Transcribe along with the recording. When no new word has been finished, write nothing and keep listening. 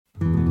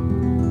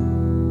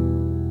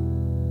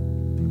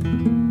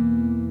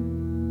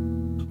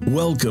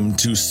Welcome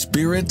to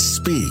Spirit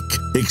Speak,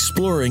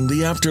 exploring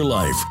the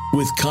afterlife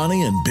with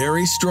Connie and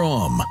Barry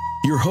Strom.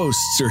 Your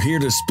hosts are here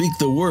to speak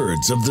the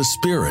words of the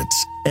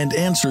spirits and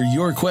answer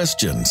your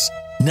questions.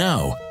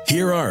 Now,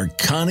 here are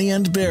Connie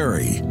and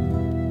Barry.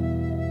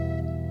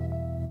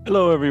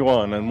 Hello,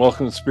 everyone, and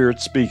welcome to Spirit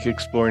Speak,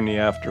 exploring the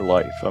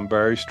afterlife. I'm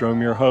Barry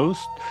Strom, your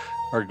host.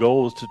 Our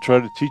goal is to try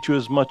to teach you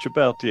as much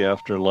about the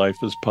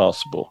afterlife as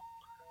possible.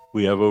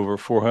 We have over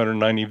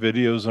 490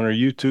 videos on our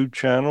YouTube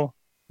channel.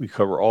 We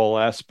cover all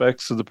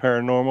aspects of the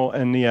paranormal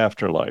and the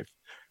afterlife.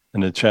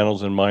 And the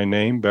channel's in my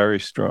name, Barry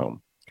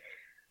Strom.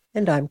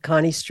 And I'm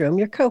Connie Strom,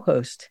 your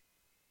co-host.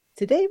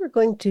 Today we're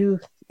going to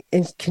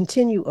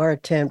continue our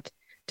attempt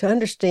to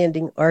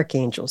understanding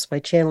archangels by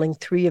channeling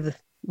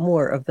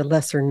more of the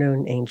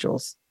lesser-known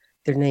angels.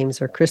 Their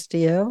names are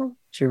Christiel,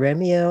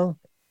 Jeremiel,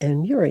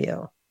 and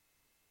Muriel.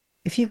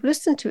 If you've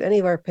listened to any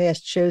of our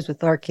past shows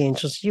with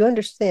archangels, you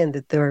understand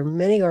that there are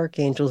many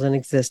archangels in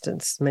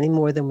existence, many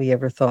more than we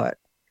ever thought.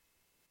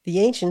 The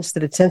ancients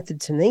that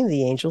attempted to name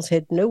the angels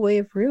had no way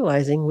of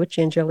realizing which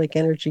angelic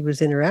energy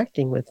was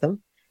interacting with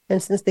them,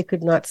 and since they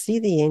could not see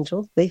the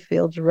angels, they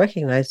failed to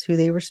recognize who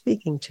they were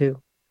speaking to.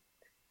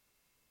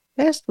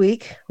 Last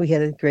week, we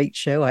had a great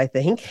show, I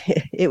think.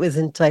 It was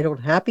entitled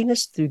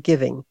Happiness Through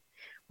Giving,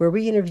 where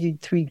we interviewed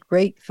three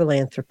great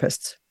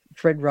philanthropists: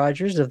 Fred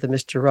Rogers of the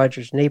Mr.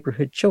 Rogers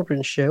Neighborhood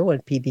Children's Show on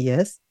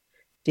PBS,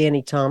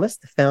 Danny Thomas,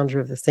 the founder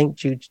of the St.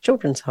 Jude's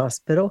Children's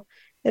Hospital,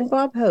 and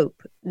Bob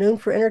Hope, known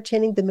for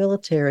entertaining the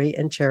military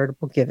and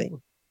charitable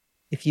giving.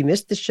 If you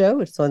missed the show,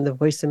 it's on the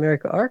Voice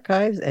America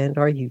Archives and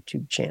our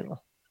YouTube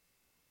channel.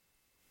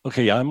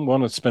 Okay, I'm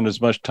going to spend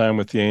as much time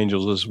with the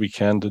angels as we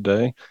can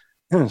today.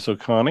 So,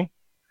 Connie,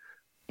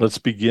 let's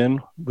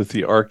begin with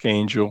the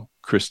Archangel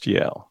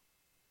Christiel.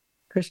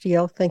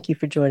 Christiel, thank you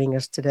for joining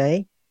us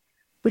today.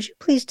 Would you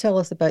please tell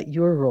us about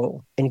your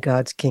role in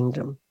God's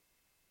kingdom?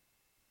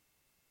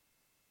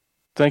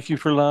 Thank you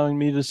for allowing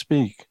me to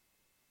speak.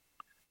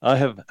 I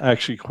have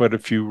actually quite a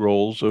few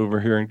roles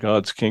over here in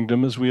God's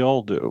kingdom, as we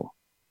all do.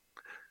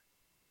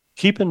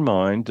 Keep in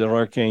mind that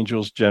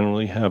archangels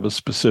generally have a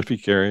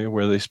specific area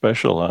where they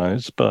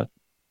specialize, but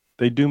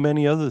they do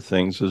many other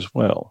things as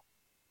well.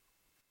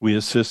 We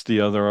assist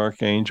the other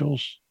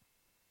archangels.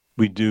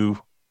 We do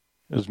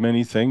as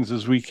many things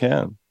as we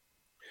can.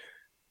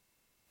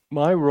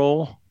 My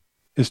role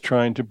is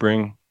trying to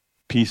bring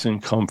peace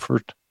and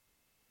comfort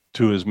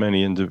to as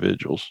many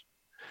individuals.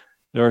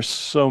 There are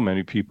so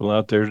many people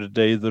out there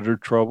today that are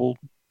troubled.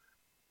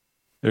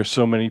 There's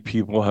so many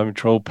people having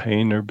trouble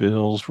paying their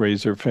bills,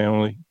 raise their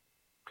family.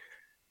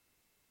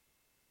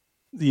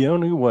 The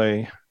only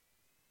way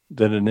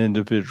that an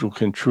individual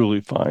can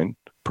truly find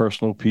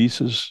personal peace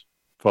is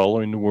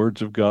following the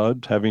words of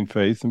God, having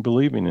faith, and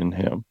believing in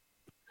Him.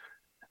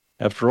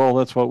 After all,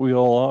 that's what we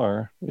all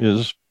are,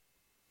 is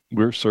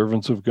we're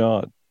servants of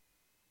God.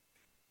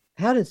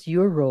 How does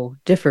your role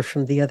differ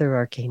from the other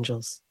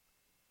archangels?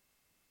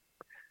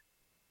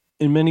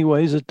 In many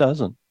ways, it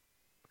doesn't.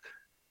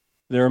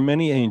 There are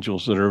many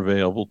angels that are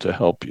available to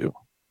help you.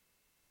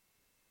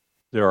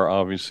 There are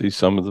obviously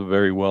some of the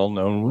very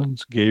well-known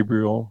ones,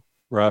 Gabriel,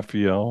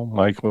 Raphael,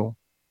 Michael.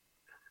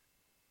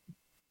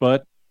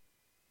 But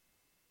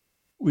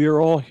we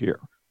are all here.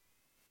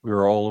 We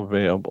are all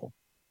available.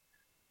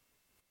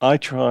 I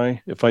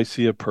try, if I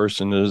see a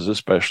person that is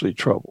especially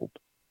troubled,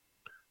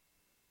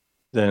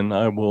 then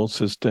I will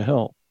assist to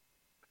help.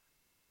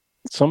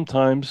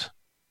 Sometimes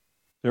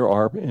there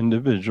are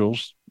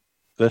individuals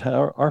that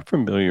are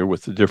familiar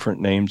with the different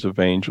names of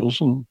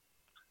angels, and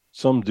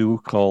some do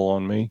call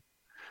on me,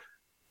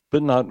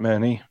 but not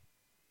many.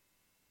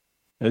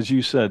 As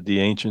you said, the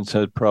ancients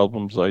had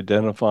problems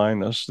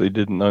identifying us. They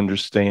didn't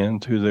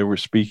understand who they were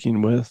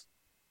speaking with,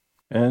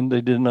 and they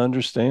didn't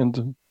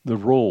understand the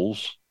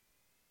roles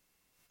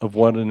of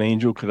what an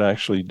angel could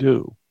actually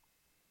do.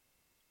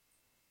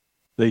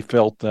 They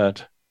felt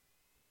that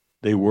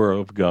they were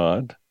of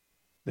God.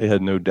 They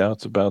had no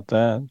doubts about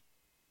that.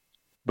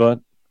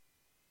 But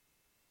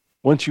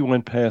once you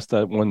went past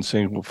that one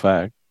single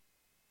fact,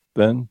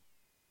 then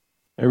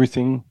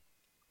everything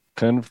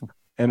kind of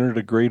entered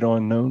a great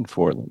unknown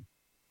for them.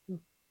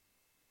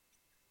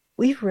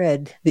 We've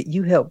read that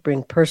you help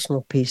bring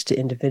personal peace to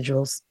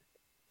individuals.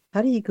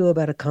 How do you go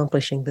about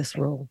accomplishing this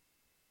role?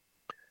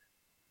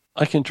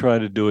 I can try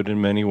to do it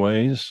in many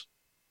ways.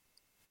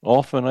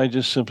 Often I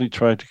just simply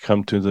try to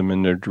come to them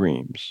in their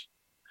dreams.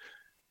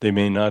 They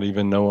may not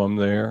even know I'm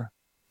there,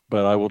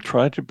 but I will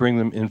try to bring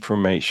them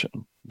information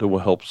that will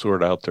help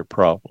sort out their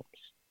problems.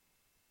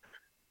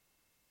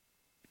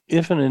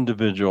 If an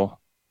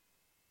individual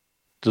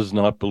does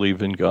not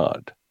believe in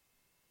God,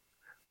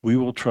 we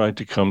will try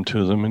to come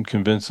to them and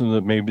convince them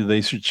that maybe they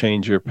should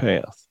change their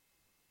path.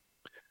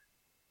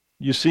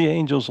 You see,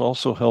 angels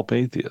also help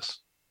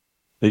atheists.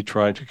 They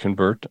try to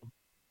convert them.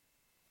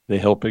 They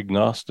help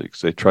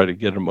agnostics. They try to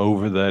get them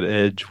over that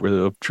edge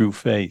of true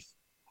faith.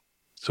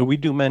 So we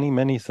do many,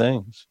 many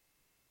things.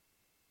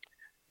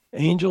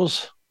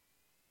 Angels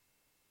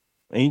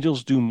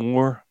do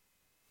more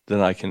than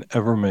I can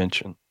ever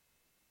mention.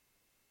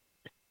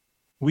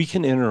 We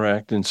can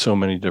interact in so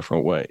many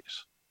different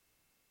ways.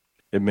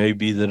 It may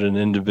be that an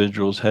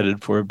individual is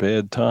headed for a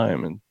bad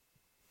time, and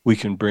we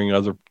can bring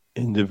other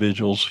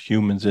individuals,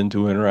 humans, in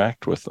to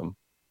interact with them.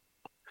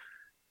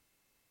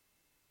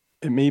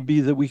 It may be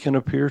that we can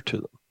appear to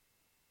them.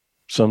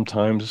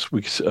 Sometimes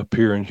we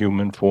appear in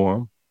human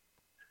form.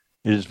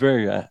 It is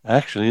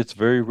it's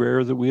very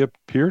rare that we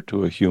appear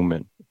to a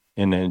human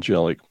in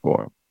angelic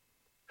form.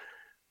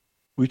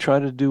 We try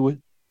to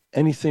do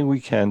anything we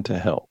can to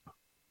help.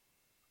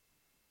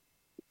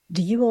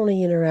 Do you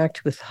only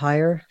interact with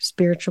higher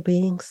spiritual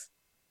beings?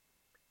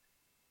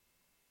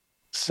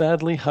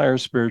 Sadly, higher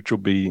spiritual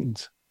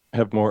beings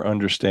have more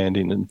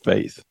understanding and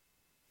faith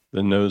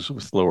than those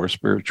with lower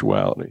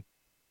spirituality.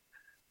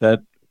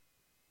 That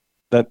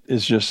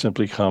is just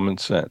simply common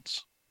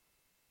sense.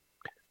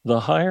 The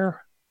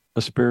higher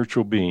a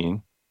spiritual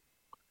being,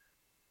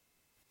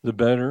 the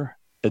better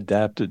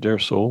adapted their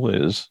soul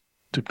is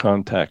to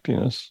contacting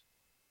us,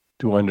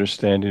 to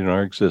understanding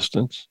our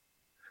existence,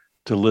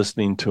 to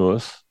listening to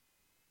us,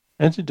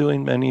 and to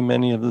doing many,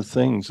 many of the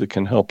things that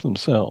can help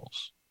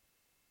themselves.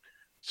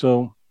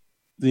 So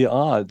the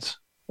odds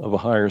of a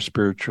higher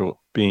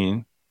spiritual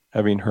being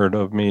having heard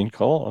of me and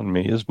call on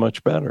me is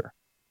much better.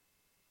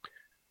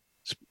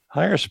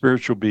 Higher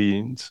spiritual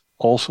beings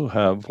also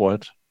have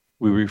what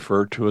we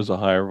refer to as a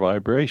higher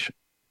vibration.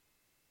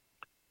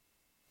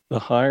 The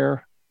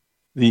higher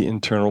the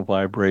internal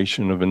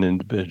vibration of an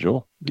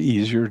individual, the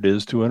easier it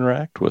is to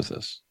interact with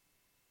us.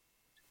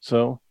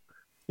 So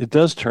it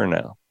does turn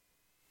out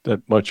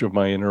that much of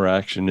my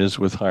interaction is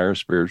with higher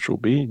spiritual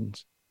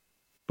beings,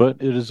 but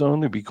it is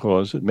only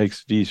because it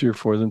makes it easier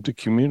for them to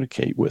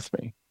communicate with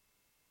me.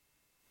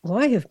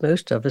 Why have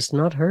most of us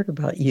not heard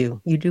about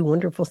you? You do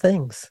wonderful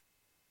things.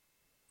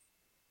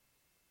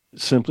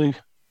 Simply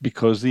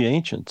because the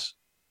ancients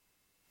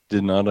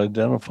did not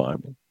identify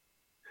me.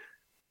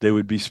 They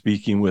would be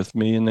speaking with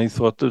me, and they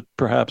thought that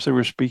perhaps they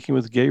were speaking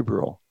with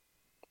Gabriel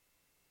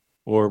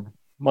or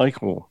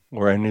Michael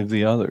or any of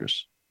the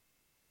others.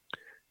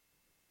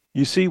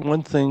 You see,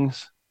 one thing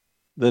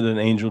that an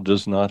angel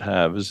does not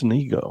have is an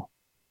ego.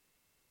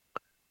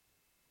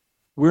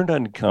 We're not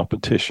in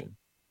competition.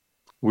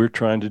 We're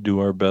trying to do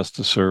our best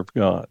to serve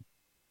God.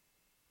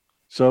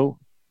 So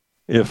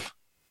if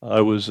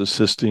I was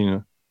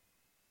assisting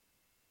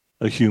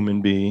a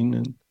human being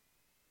in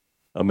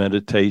a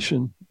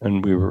meditation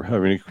and we were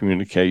having a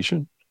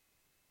communication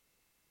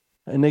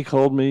and they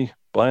called me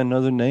by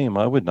another name,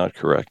 I would not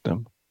correct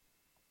them.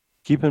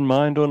 Keep in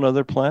mind, on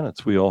other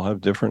planets, we all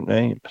have different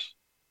names.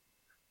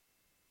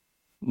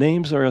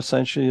 Names are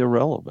essentially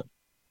irrelevant.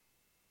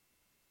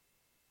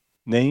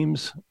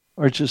 Names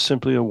are just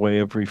simply a way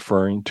of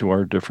referring to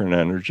our different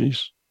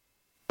energies,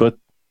 but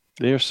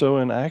they are so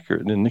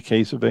inaccurate in the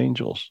case of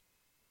angels.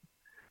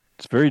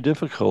 It's very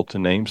difficult to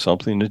name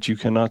something that you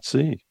cannot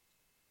see.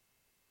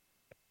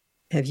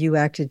 Have you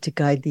acted to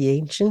guide the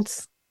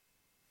ancients?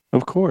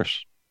 Of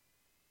course.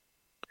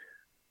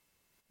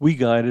 We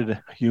guided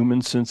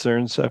humans since their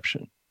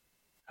inception.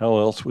 How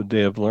else would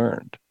they have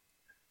learned?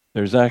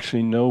 There's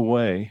actually no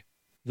way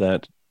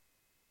that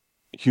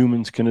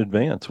humans can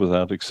advance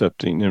without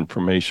accepting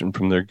information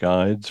from their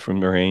guides, from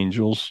their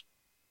angels.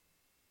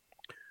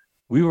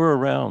 We were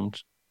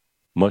around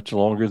much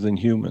longer than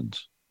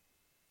humans,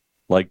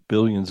 like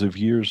billions of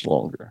years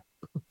longer.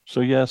 So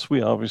yes,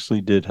 we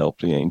obviously did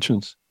help the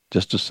ancients,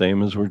 just the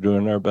same as we're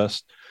doing our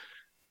best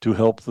to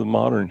help the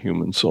modern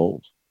human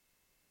souls.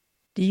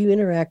 Do you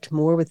interact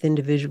more with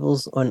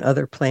individuals on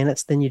other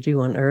planets than you do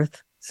on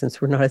Earth,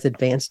 since we're not as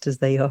advanced as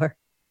they are?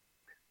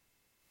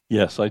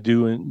 Yes, I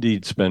do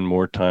indeed spend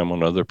more time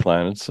on other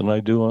planets than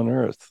I do on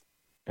Earth.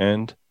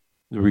 And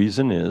the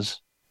reason is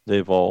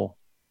they've all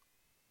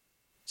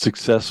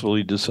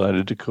successfully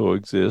decided to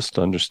coexist,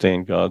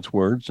 understand God's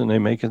words, and they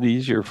make it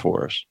easier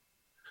for us.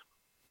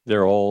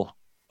 They're all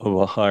of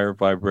a higher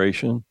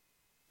vibration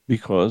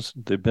because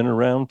they've been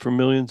around for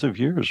millions of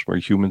years, where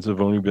humans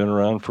have only been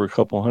around for a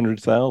couple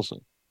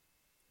 100,000.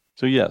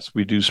 So yes,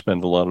 we do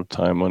spend a lot of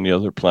time on the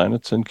other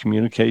planets, and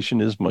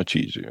communication is much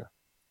easier.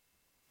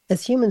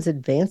 As humans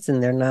advance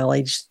in their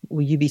knowledge,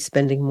 will you be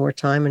spending more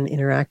time in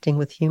interacting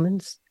with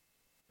humans?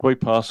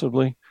 Quite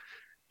possibly.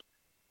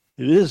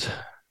 It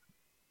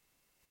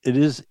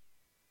is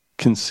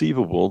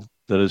conceivable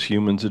that as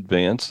humans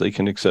advance, they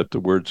can accept the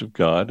words of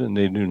God and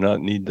they do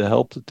not need the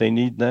help that they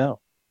need now.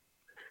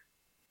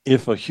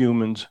 If a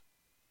human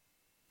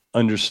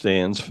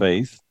understands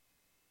faith,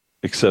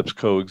 accepts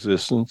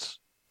coexistence,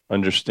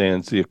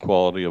 understands the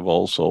equality of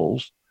all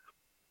souls,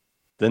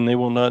 then they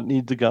will not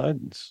need the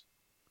guidance.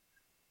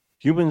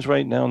 Humans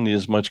right now need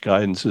as much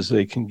guidance as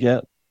they can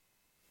get.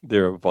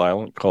 They're a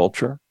violent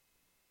culture.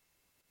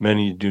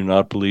 Many do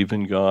not believe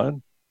in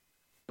God.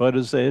 But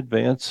as they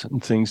advance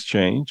and things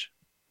change,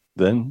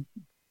 then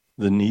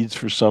the needs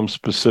for some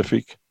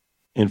specific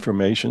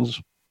informations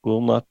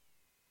will not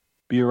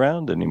be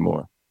around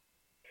anymore.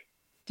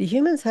 Do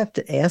humans have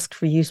to ask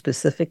for you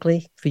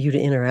specifically for you to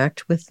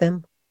interact with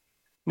them?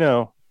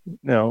 No,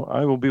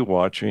 I will be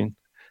watching.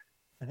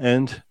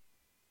 And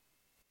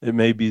It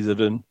may be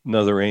that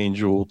another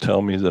angel will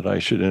tell me that I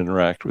should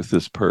interact with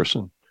this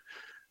person.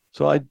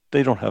 So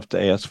they don't have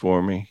to ask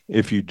for me.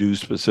 If you do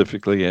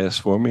specifically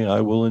ask for me,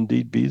 I will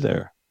indeed be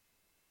there.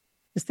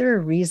 Is there a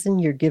reason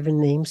your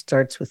given name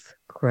starts with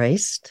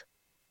Christ?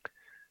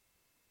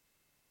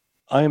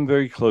 I am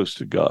very close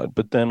to God,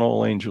 but then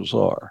all angels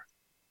are.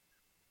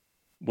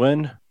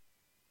 When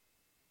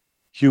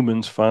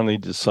humans finally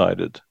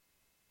decided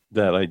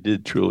that I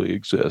did truly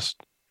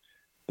exist,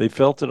 they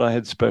felt that I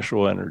had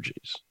special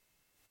energies.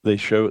 They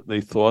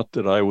thought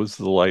that I was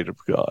the light of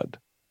God.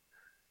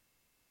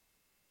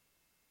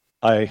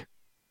 I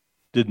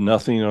did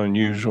nothing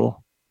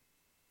unusual.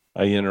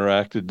 I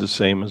interacted the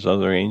same as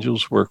other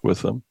angels, work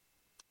with them,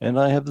 and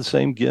I have the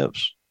same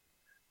gifts.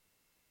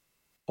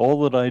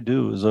 All that I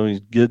do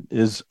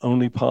is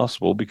only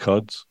possible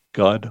because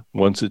God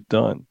wants it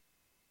done.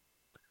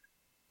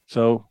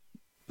 So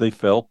they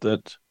felt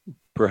that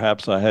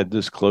perhaps I had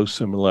this close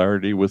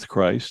similarity with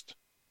Christ.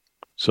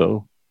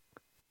 So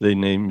they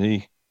named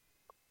me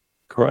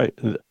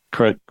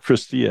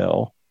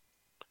Christiel.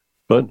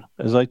 But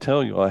as I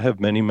tell you, I have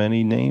many,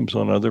 many names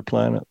on other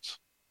planets.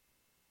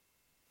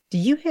 Do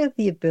you have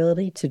the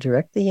ability to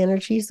direct the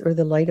energies or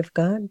the light of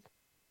God?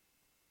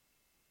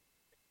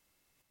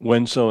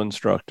 When so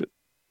instructed.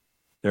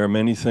 There are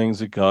many things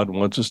that God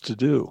wants us to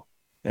do,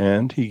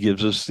 and He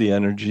gives us the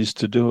energies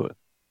to do it.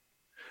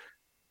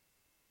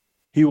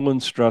 He will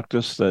instruct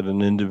us that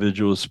an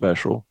individual is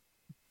special,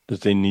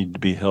 that they need to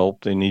be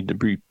helped, they need to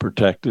be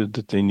protected,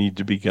 that they need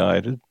to be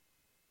guided,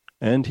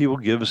 and He will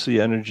give us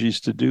the energies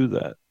to do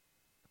that.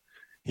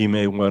 He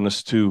may want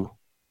us to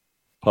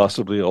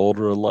possibly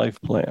alter a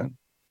life plan.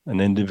 An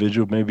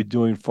individual may be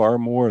doing far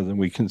more than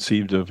we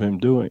conceived of him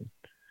doing.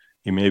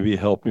 He may be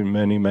helping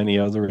many, many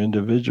other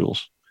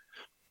individuals.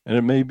 And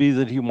it may be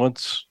that he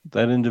wants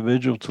that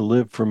individual to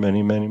live for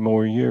many, many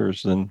more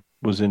years than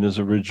was in his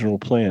original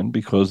plan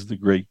because of the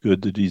great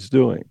good that he's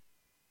doing.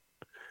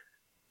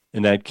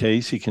 In that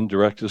case, he can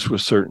direct us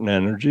with certain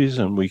energies,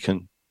 and we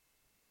can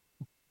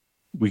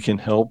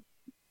help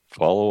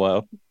follow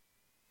out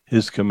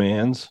his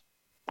commands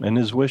and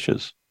his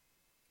wishes.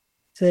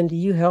 So then do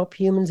you help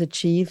humans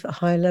achieve a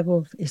high level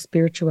of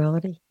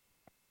spirituality?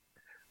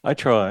 I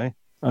try.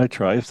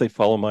 If they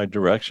follow my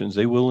directions,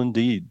 they will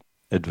indeed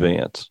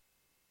advance.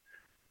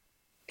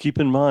 Keep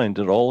in mind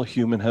that all a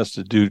human has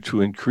to do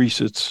to increase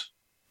its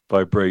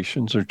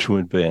vibrations or to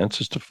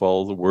advance is to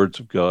follow the words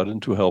of God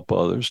and to help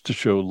others, to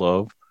show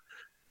love,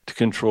 to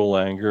control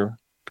anger,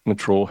 to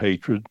control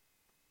hatred.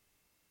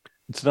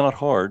 It's not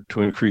hard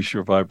to increase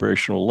your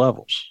vibrational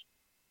levels.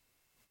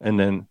 And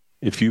then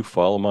if you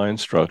follow my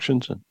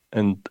instructions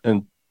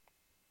and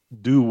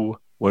do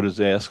what is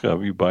asked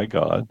of you by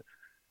God,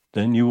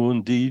 then you will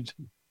indeed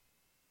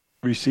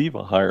receive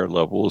a higher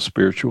level of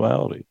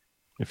spirituality.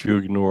 If you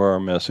ignore our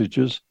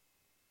messages,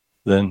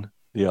 then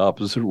the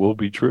opposite will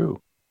be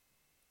true.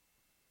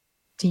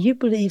 Do you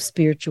believe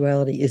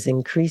spirituality is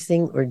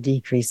increasing or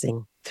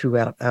decreasing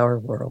throughout our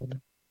world?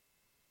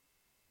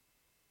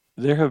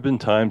 There have been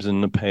times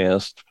in the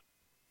past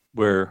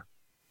where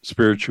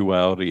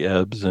spirituality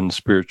ebbs and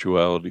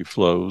spirituality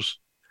flows.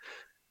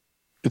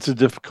 It's a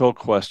difficult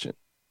question.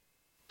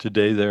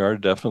 Today, there are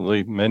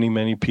definitely many,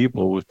 many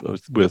people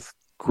with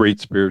great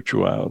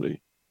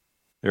spirituality.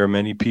 There are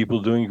many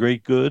people doing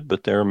great good,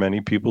 but there are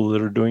many people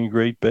that are doing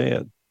great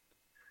bad.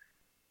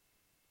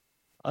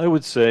 I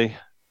would say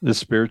the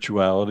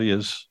spirituality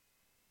is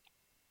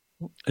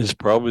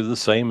probably the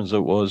same as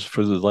it was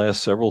for the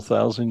last several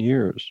thousand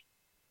years.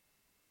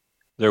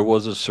 There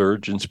was a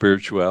surge in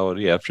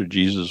spirituality after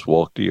Jesus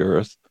walked the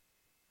earth,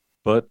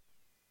 but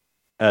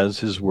as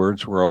his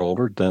words were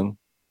altered, then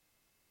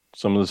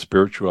some of the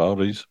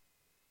spiritualities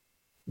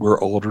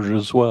were altered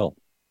as well.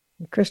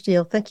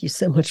 Christiel, thank you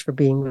so much for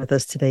being with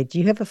us today. Do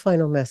you have a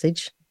final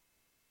message?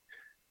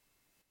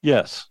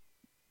 Yes.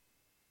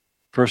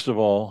 First of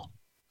all,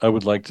 I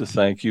would like to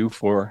thank you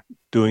for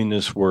doing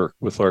this work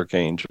with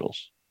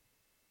archangels.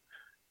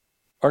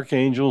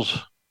 Archangels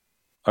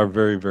are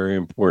very, very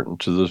important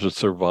to the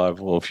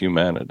survival of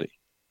humanity.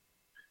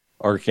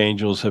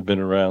 Archangels have been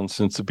around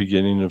since the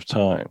beginning of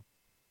time.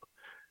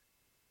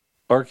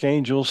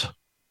 Archangels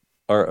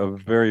are a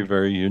very,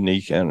 very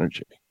unique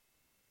energy.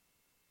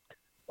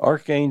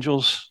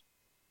 Archangels,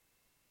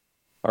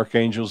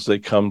 they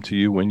come to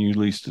you when you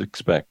least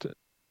expect it.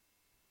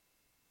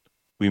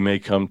 We may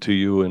come to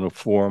you in a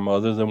form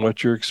other than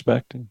what you're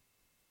expecting.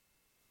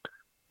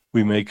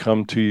 We may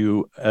come to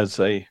you as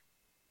a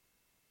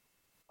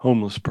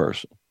homeless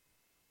person,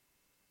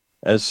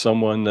 as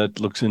someone that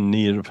looks in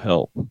need of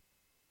help.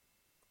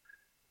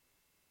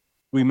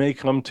 We may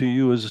come to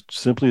you as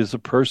simply as a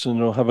person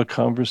who will have a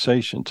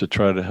conversation to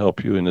try to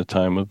help you in a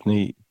time of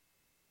need.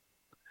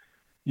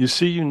 You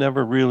see, you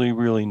never really,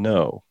 really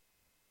know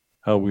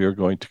how we are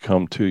going to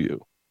come to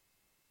you.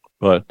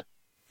 But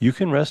you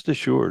can rest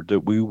assured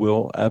that we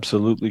will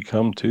absolutely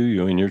come to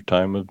you in your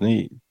time of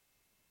need.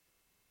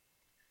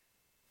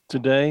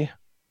 Today,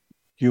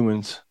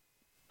 humans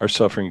are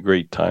suffering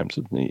great times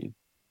of need.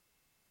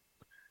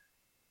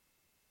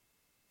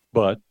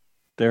 But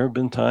there have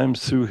been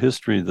times through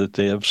history that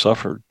they have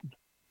suffered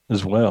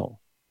as well.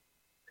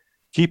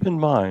 Keep in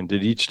mind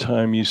that each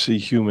time you see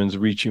humans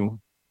reaching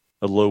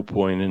a low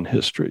point in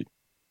history,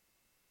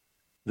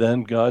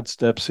 then God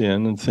steps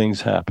in and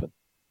things happen.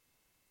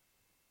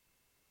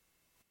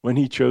 When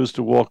he chose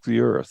to walk the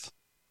earth,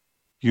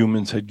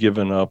 humans had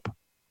given up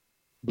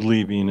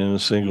believing in a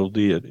single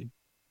deity.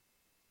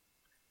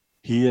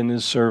 He and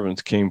his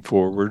servants came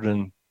forward,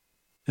 and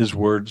his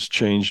words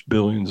changed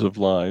billions of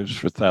lives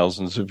for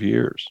thousands of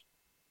years.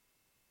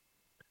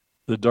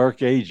 The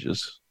Dark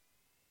Ages,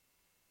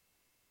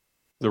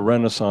 the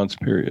Renaissance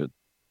period,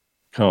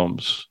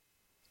 comes,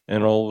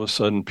 and all of a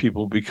sudden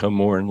people become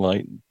more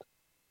enlightened.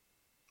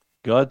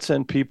 God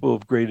sent people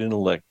of great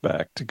intellect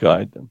back to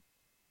guide them.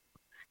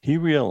 He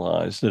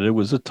realized that it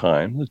was a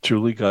time that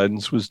truly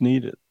guidance was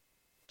needed,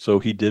 so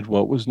he did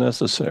what was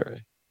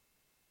necessary.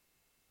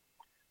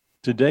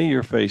 Today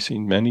you're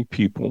facing many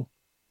people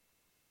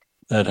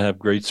that have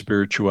great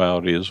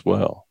spirituality as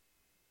well.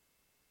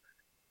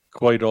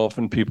 Quite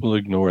often people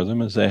ignore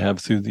them, as they have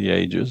through the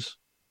ages,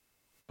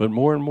 but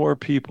more and more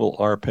people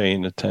are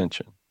paying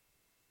attention.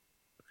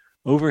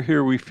 Over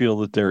here we feel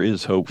that there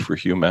is hope for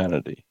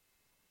humanity.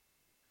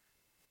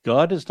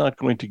 God is not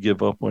going to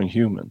give up on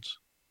humans.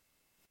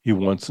 He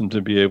wants them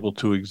to be able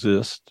to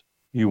exist.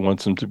 He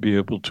wants them to be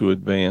able to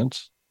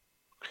advance.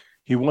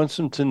 He wants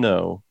them to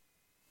know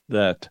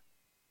that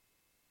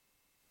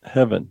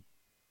heaven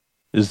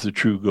is the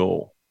true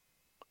goal.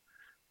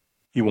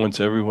 He wants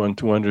everyone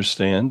to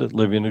understand that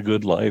living a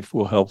good life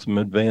will help them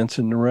advance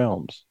in the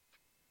realms.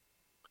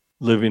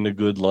 Living a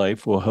good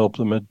life will help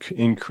them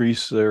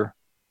increase their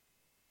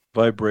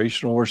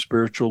vibrational or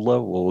spiritual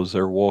level as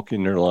they're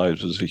walking their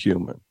lives as a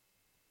human.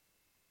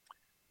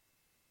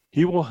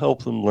 He will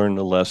help them learn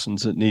the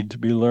lessons that need to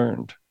be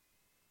learned.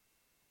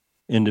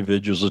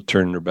 Individuals that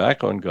turn their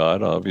back on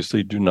God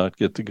obviously do not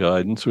get the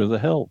guidance or the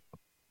help.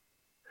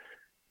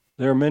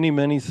 There are many,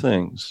 many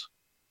things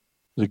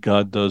that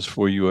God does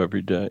for you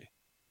every day.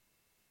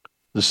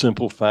 The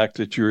simple fact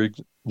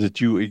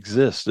that you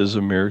exist is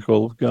a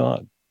miracle of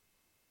God.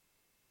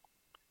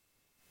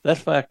 That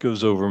fact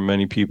goes over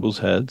many people's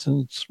heads,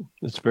 and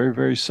it's very,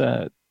 very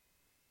sad.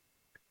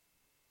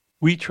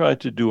 We try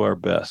to do our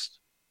best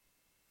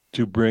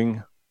to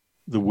bring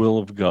the will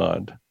of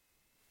God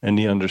and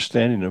the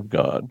understanding of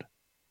God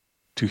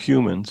to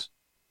humans,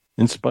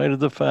 in spite of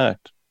the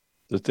fact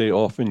that they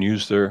often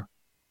use their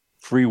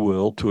free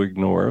will to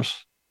ignore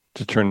us,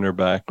 to turn their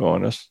back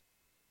on us,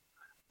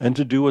 and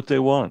to do what they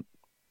want.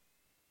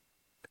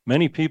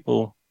 Many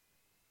people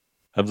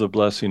have the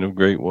blessing of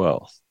great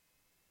wealth,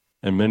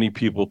 and many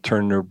people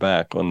turn their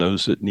back on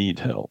those that need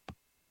help.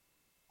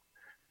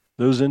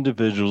 Those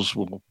individuals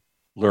will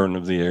learn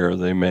of the error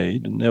they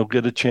made, and they'll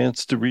get a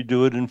chance to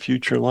redo it in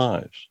future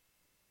lives.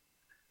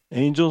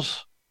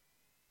 Angels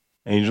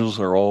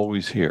are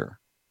always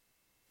here.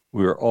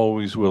 We are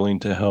always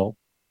willing to help.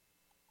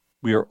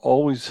 We are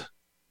always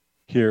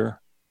here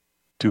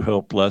to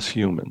help bless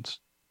humans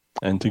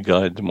and to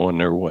guide them on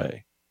their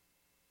way.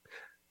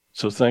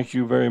 So thank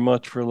you very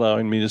much for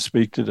allowing me to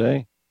speak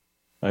today.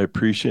 I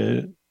appreciate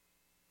it.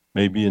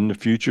 Maybe in the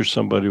future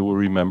somebody will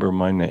remember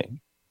my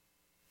name.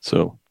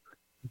 So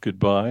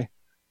goodbye,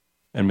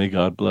 and may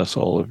God bless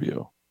all of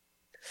you.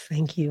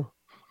 Thank you.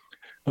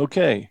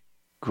 Okay,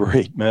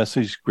 great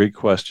message, great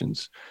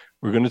questions.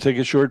 We're going to take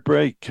a short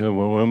break.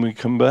 When we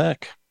come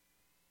back,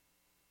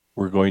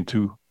 we're going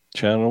to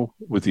channel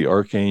with the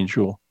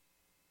Archangel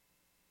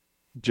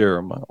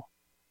Jeremiel.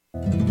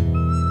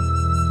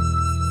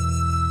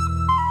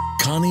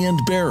 Connie and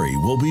Barry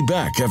will be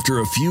back after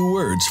a few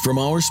words from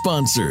our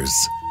sponsors.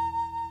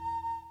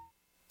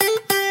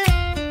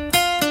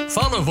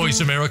 Follow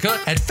Voice America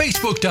at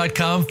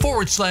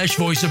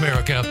facebook.com/Voice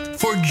America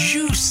for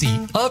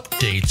juicy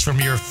updates from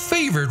your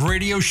favorite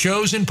radio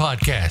shows and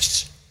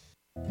podcasts.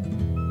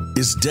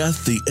 Is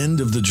death the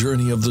end of the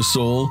journey of the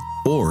soul,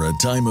 or a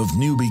time of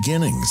new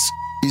beginnings?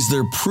 Is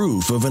there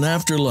proof of an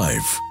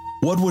afterlife?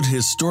 What would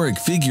historic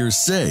figures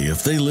say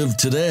if they lived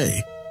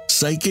today?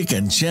 Psychic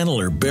and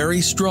channeler Barry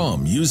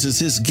Strom uses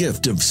his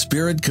gift of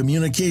spirit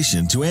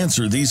communication to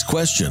answer these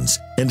questions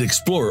and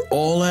explore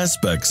all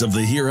aspects of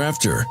the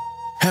hereafter.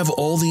 Have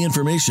all the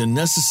information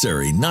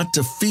necessary not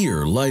to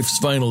fear life's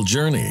final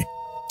journey.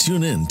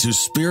 Tune in to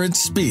Spirit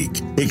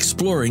Speak,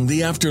 Exploring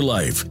the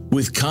Afterlife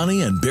with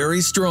Connie and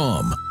Barry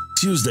Strom.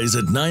 Tuesdays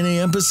at 9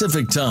 a.m.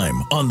 Pacific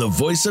Time on the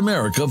Voice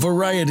America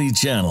Variety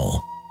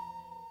Channel.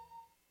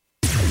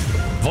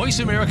 Voice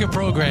America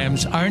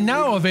programs are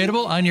now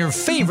available on your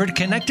favorite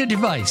connected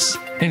device,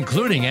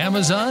 including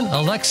Amazon,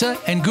 Alexa,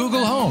 and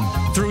Google Home.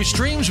 Through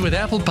streams with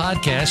Apple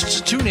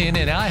Podcasts, TuneIn,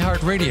 and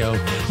iHeartRadio,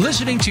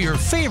 listening to your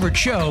favorite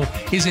show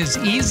is as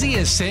easy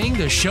as saying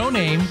the show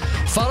name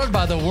followed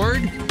by the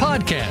word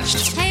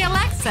podcast. Hey,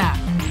 Alexa,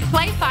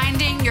 play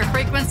Finding Your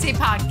Frequency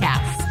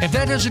podcast. If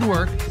that doesn't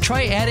work,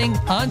 try adding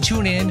on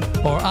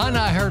TuneIn or on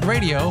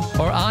iHeartRadio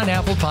or on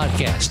Apple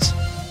Podcasts.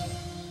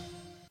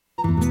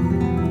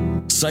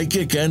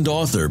 Psychic and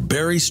author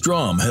Barry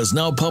Strom has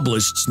now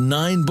published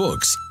 9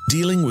 books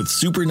dealing with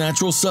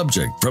supernatural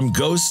subject from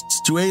ghosts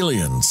to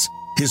aliens.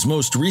 His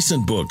most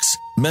recent books,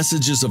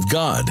 Messages of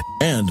God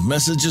and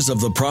Messages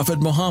of the Prophet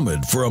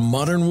Muhammad for a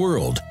Modern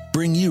World,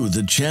 bring you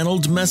the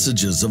channeled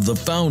messages of the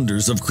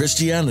founders of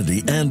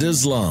Christianity and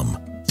Islam.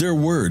 Their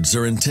words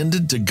are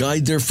intended to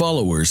guide their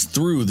followers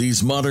through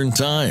these modern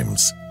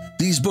times.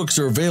 These books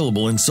are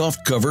available in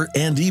softcover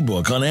and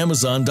ebook on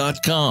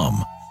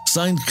Amazon.com.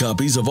 Signed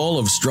copies of all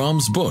of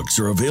Strom's books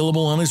are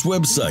available on his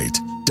website,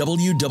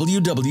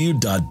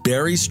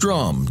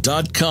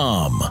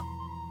 www.barrystrom.com.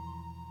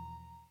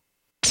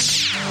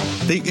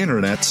 The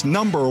Internet's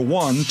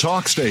 #1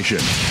 talk station.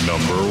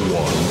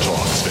 #1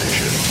 talk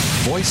station.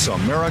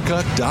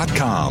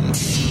 VoiceAmerica.com.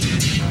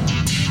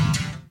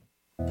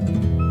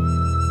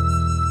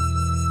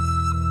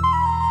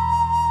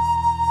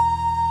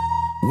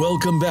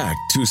 Welcome back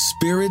to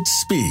Spirit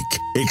Speak,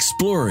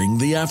 Exploring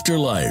the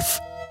Afterlife.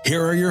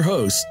 Here are your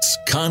hosts,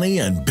 Connie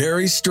and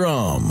Barry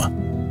Strom.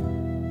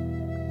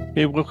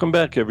 Hey, welcome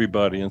back,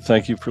 everybody, and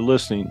thank you for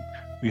listening.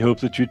 We hope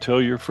that you tell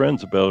your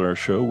friends about our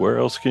show. Where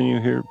else can you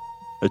hear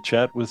a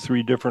chat with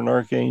 3 different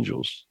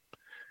archangels?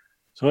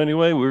 So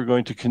anyway, we're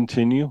going to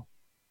continue.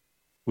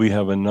 We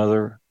have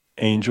another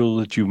angel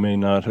that you may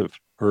not have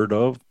heard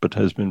of, but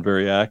has been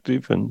very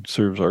active and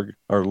serves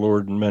our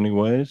Lord in many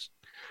ways.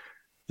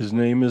 His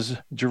name is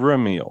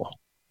Jeremiel.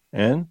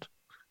 And,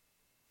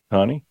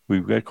 Connie,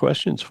 we've got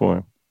questions for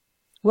him.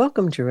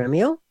 Welcome,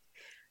 Jeremiel.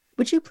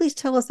 Would you please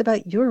tell us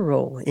about your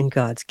role in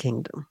God's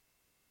kingdom?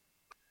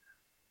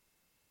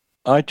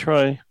 I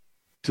try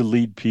to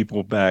lead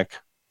people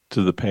back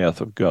to the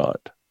path of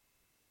God.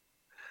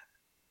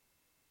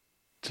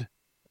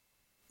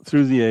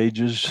 Through the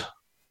ages,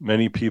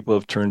 many people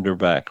have turned their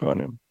back on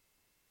him.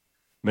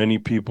 Many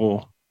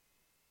people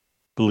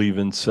believe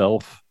in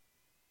self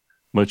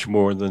much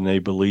more than they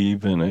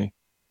believe in an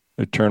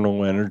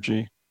eternal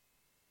energy.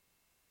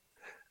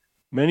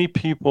 Many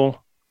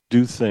people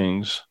do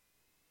things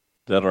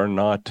that are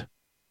not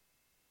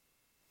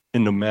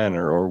in the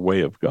manner or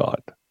way of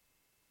God.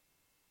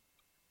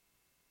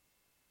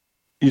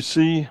 You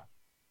see,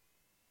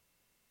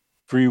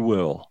 free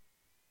will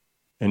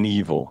and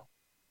evil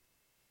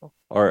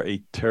are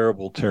a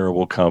terrible,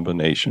 terrible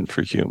combination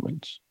for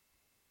humans.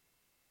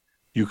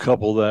 You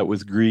couple that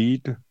with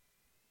greed,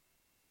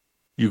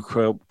 you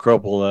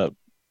couple that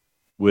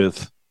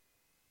with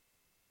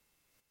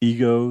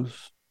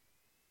egos,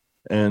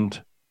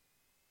 and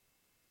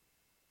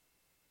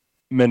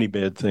many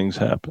bad things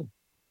happen.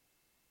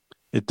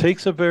 It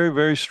takes a very,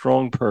 very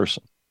strong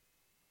person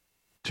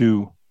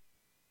to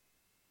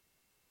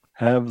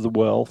have the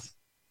wealth,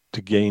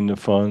 to gain the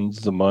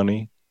funds, the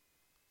money,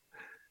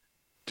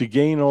 to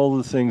gain all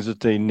the things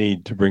that they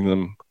need to bring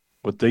them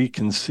what they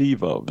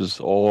conceive of as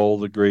all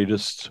the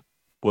greatest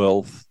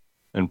wealth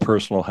and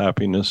personal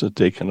happiness that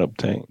they can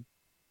obtain.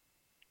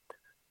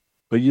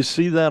 But you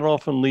see, that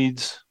often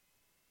leads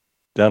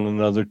down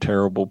another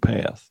terrible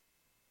path.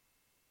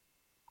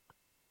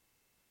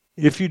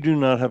 If you do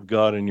not have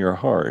God in your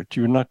heart,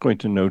 you're not going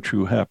to know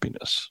true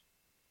happiness.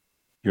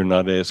 You're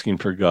not asking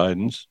for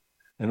guidance.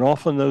 And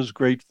often those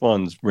great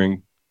funds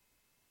bring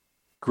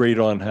great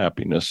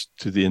unhappiness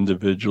to the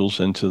individuals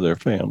and to their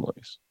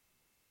families.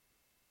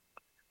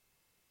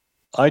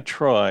 I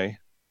try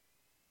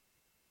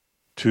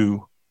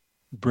to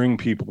bring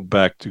people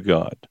back to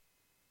God.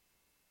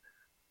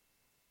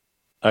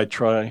 I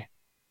try.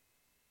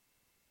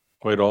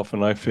 Quite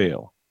often I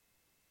fail.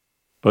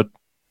 But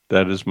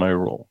that is my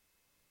role.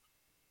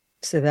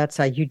 So that's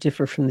how you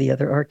differ from the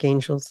other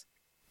archangels,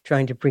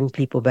 trying to bring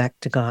people back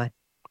to God.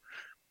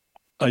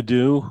 I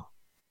do,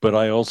 but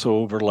I also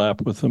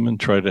overlap with them and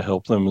try to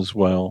help them as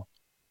well.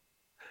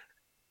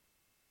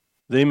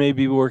 They may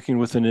be working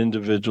with an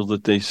individual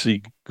that they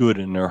see good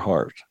in their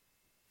heart,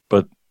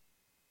 but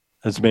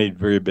has made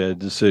very bad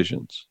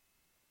decisions.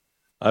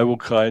 I will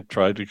try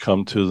to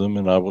come to them,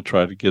 and I will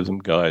try to give them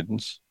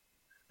guidance,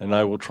 and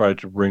I will try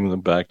to bring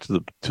them back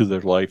to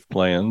their life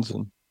plans,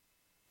 and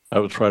I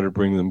will try to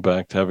bring them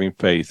back to having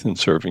faith in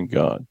serving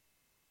God.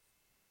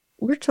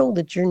 We're told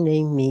that your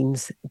name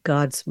means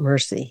God's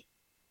mercy.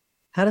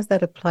 How does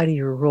that apply to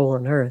your role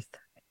on earth?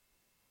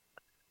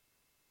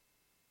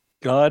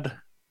 God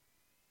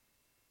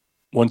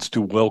wants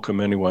to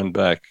welcome anyone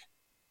back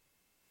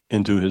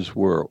into his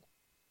world.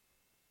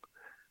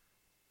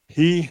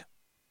 He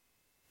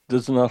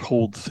does not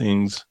hold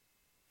things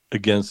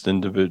against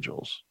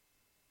individuals.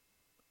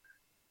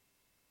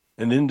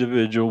 An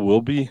individual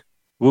will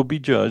be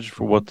judged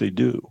for what they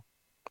do.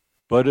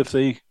 But if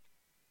they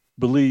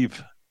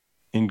believe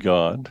in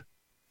God,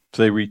 if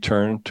they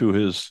return to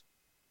his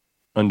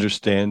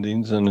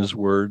understandings and his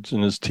words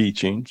and his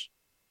teachings,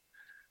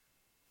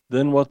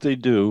 then what they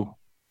do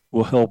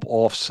will help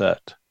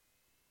offset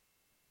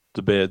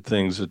the bad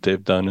things that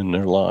they've done in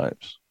their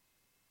lives.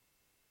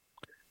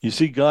 You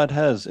see, God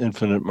has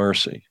infinite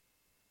mercy.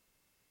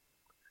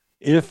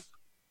 If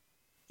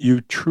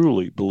you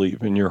truly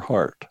believe in your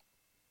heart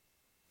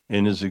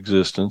in his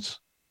existence,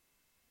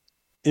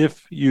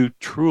 if you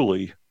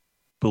truly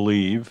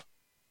believe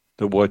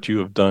that what you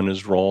have done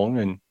is wrong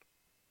and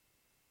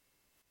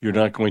You're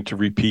not going to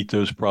repeat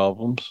those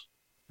problems.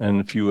 And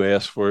if you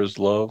ask for his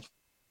love,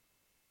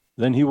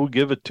 then he will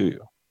give it to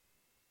you.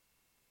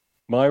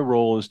 My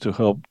role is to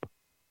help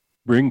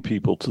bring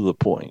people to the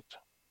point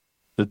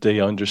that they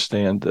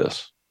understand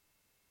this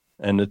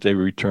and that they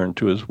return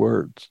to his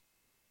words.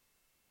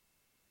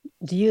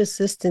 Do you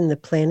assist in the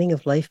planning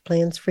of life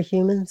plans for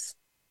humans?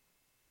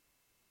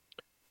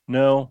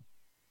 No,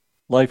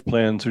 life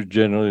plans are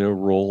generally a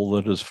role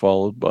that is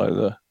followed by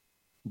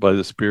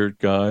the spirit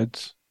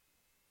guides.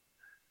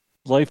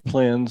 Life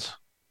plans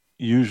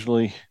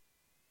usually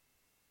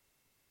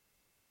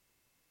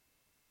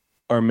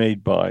are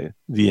made by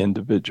the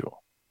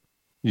individual.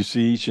 You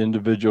see, each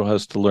individual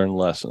has to learn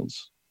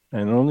lessons,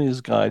 and only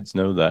his guides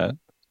know that.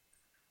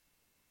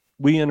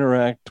 We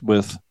interact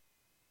with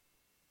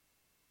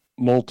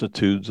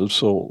multitudes of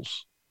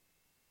souls.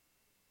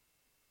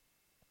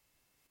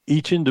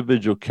 Each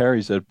individual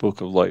carries that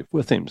book of life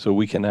with him so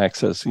we can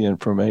access the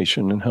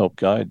information and help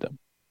guide them.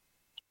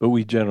 But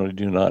we generally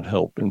do not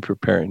help in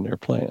preparing their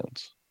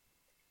plans.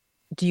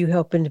 Do you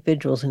help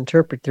individuals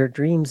interpret their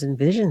dreams and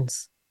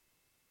visions?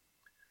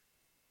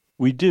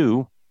 We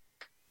do,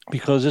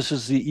 because this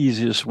is the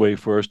easiest way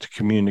for us to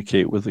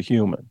communicate with a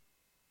human.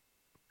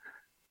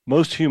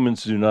 Most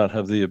humans do not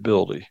have the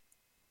ability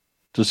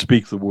to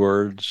speak the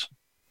words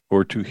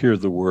or to hear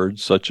the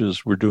words such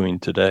as we're doing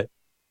today.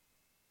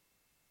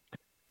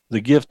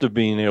 The gift of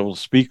being able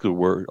to speak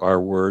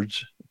our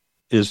words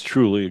is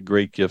truly a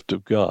great gift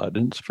of God,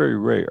 and it's very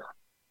rare.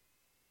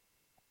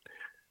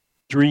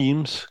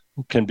 Dreams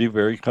can be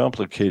very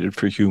complicated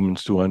for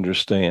humans to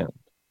understand.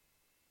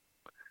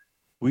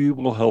 We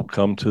will help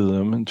come to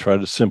them and try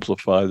to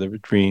simplify their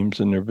dreams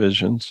and their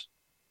visions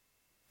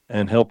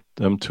and help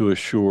them to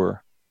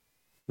assure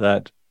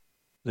that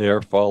they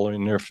are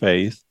following their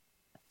faith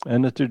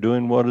and that they're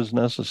doing what is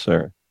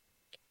necessary.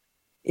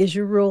 Is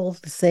your role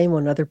the same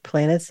on other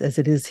planets as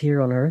it is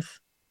here on Earth?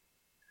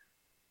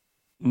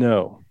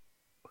 No.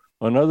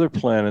 On other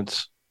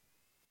planets,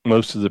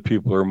 most of the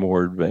people are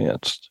more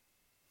advanced,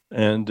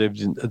 and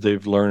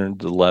they've learned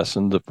the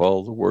lesson to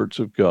follow the words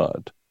of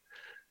God.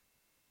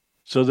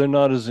 So they're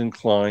not as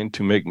inclined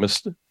to make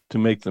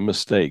the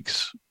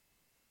mistakes.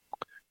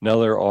 Now,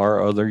 there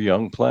are other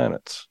young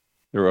planets.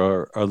 There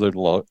are other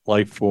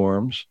life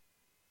forms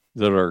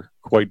that are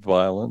quite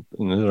violent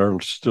and that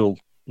are still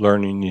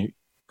learning the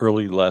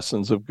early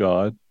lessons of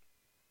God.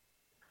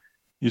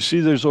 You see,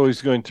 there's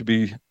always going to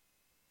be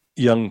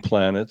young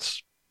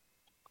planets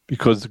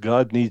because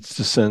God needs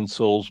to send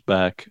souls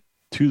back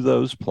to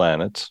those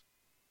planets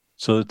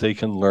so that they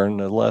can learn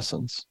the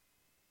lessons.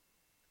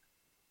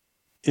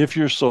 If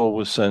your soul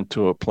was sent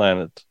to a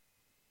planet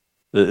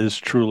that is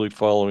truly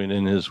following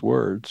in his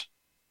words,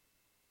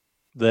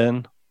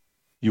 then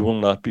you will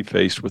not be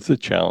faced with the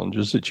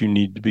challenges that you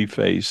need to be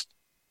faced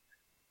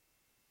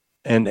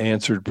and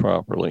answered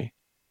properly.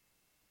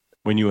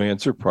 When you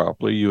answer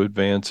properly, you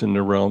advance in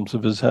the realms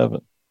of his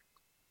heaven.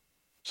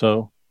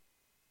 So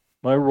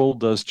my role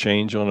does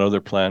change on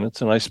other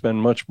planets, and I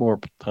spend much more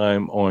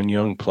time on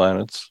young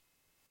planets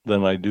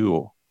than I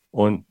do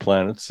on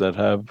planets that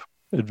have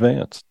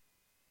advanced.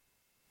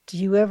 Do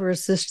you ever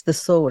assist the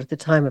soul at the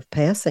time of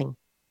passing?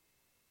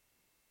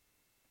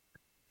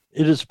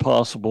 It is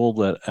possible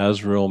that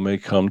Azrael may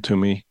come to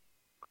me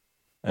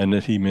and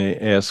that he may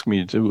ask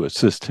me to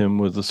assist him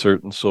with a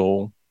certain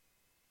soul.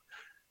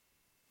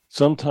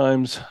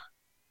 Sometimes,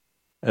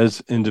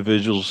 as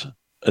individuals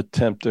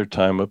attempt their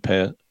time of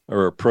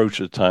or approach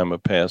a time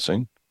of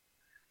passing,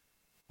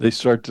 they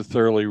start to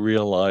thoroughly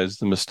realize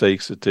the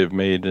mistakes that they've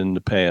made in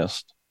the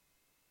past.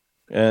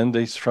 And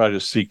they try to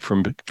seek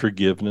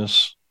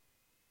forgiveness.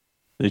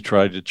 They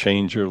try to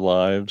change their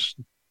lives.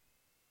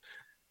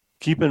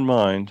 Keep in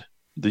mind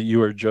that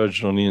you are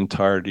judged on the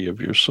entirety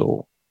of your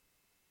soul.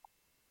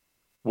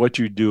 What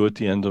you do at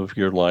the end of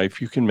your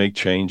life, you can make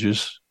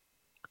changes.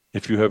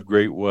 If you have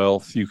great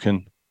wealth, you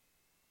can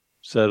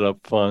set up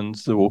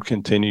funds that will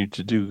continue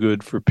to do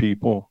good for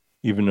people,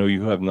 even though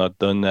you have not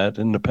done that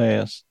in the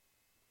past.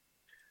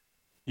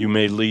 You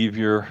may leave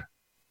your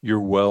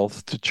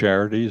wealth to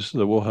charities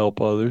that will help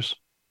others.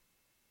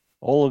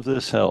 All of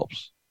this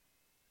helps,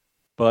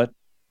 but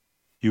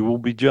you will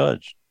be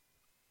judged.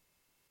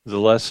 The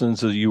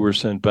lessons that you were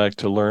sent back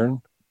to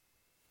learn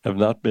have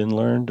not been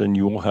learned, and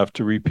you will have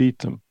to repeat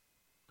them.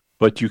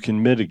 But you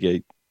can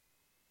mitigate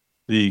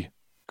the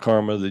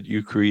karma that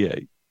you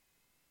create.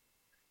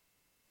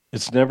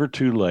 It's never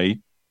too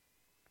late,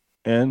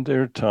 and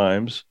there are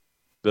times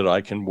that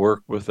I can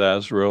work with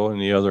Azrael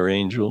and the other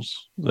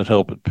angels that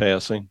help at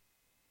passing.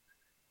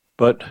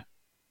 But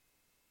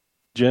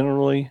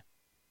generally,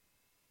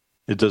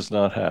 it does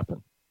not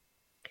happen.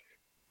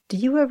 Do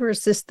you ever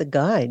assist the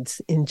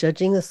guides in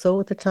judging the soul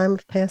at the time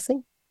of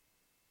passing?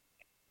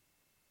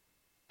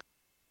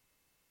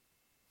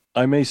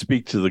 I may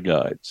speak to the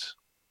guides.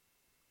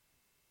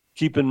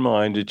 Keep in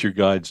mind that your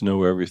guides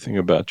know everything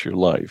about your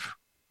life.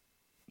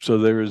 So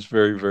there is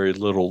very, very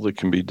little that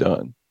can be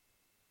done.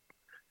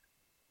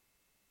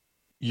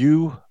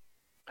 You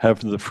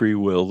have the free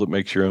will that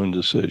makes your own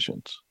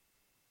decisions.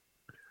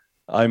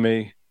 I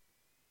may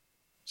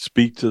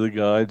speak to the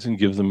guides and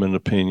give them an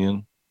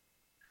opinion.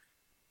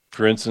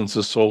 For instance,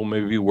 a soul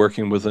may be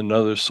working with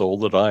another soul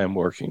that I am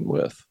working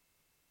with.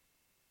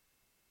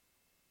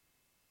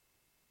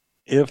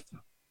 If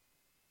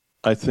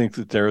I think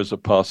that there is a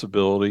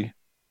possibility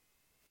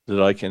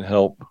that I can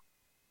help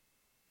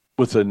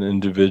with an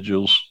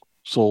individual's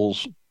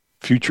soul's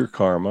future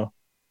karma,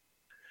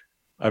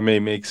 I may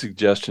make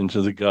suggestions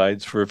to the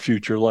guides for a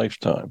future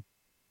lifetime.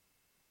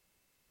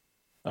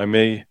 I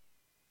may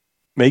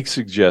make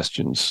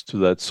suggestions to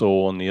that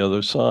soul on the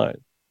other side.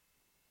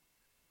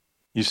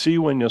 You see,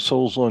 when your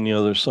soul's on the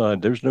other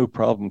side, there's no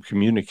problem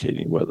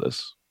communicating with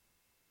us.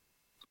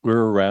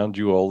 We're around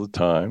you all the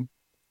time,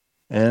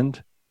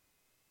 and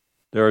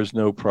there is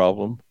no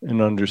problem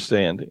in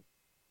understanding.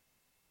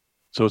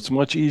 So it's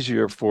much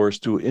easier for us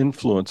to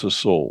influence a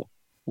soul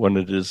when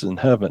it is in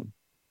heaven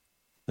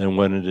than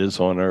when it is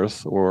on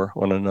Earth or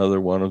on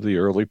another one of the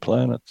early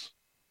planets.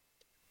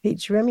 Hey,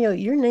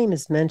 Jeremiel, your name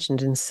is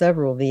mentioned in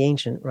several of the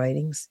ancient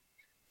writings.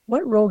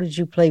 What role did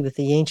you play with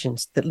the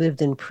ancients that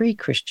lived in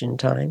pre-Christian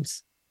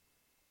times?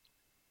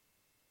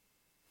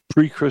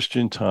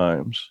 Pre-Christian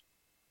times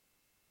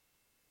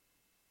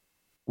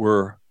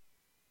were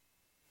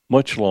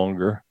much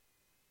longer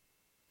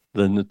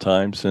than the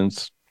time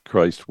since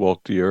Christ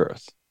walked the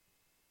earth.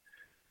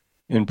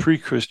 In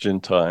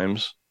pre-Christian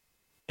times,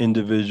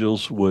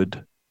 individuals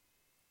would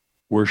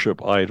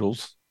worship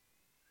idols.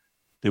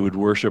 They would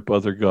worship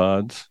other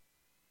gods.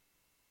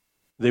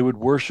 They would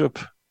worship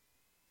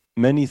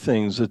many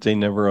things that they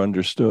never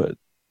understood.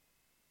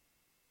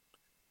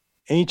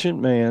 Ancient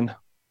man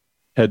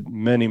had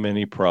many,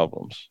 many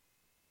problems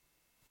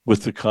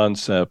with the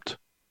concept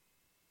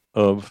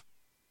of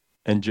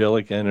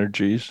angelic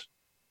energies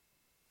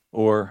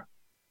or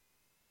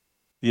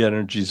the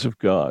energies of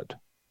God.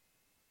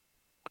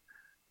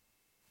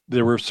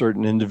 There were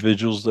certain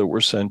individuals that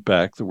were sent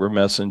back that were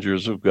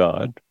messengers of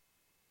God,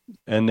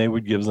 and they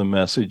would give them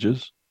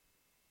messages.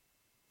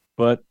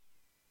 But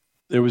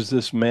there was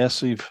this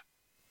massive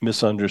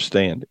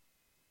misunderstanding.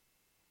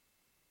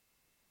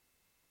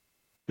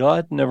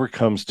 God never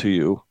comes to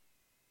you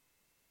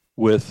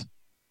with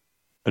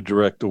a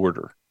direct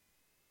order.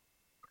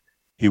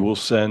 He will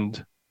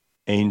send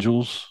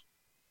angels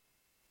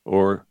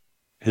or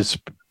his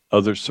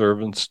other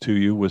servants to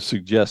you with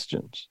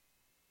suggestions.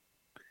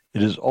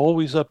 It is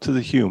always up to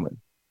the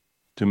human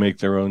to make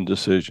their own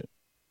decision.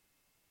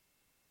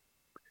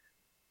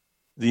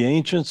 The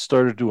ancients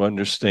started to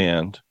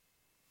understand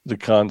the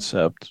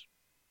concept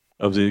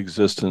of the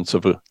existence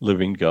of a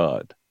living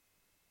God.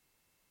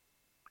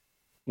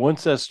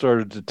 Once that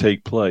started to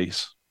take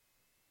place,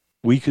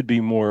 we could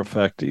be more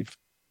effective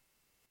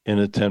in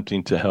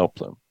attempting to help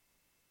them.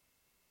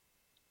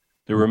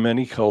 There were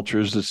many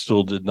cultures that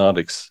still did not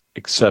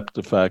accept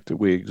the fact that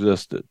we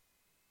existed.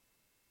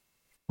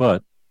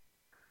 But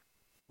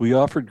we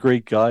offered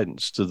great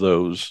guidance to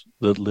those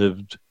that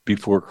lived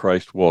before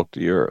Christ walked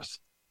the earth.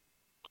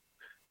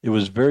 It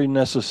was very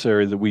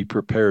necessary that we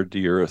prepared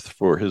the earth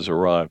for his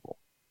arrival.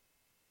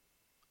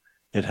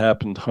 It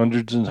happened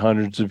hundreds and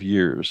hundreds of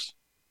years.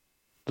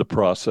 The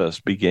process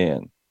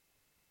began.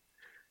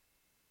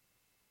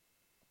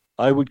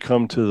 I would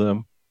come to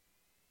them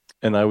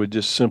and I would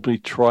just simply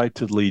try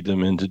to lead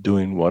them into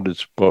doing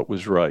what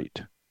was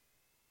right.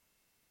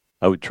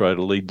 I would try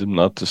to lead them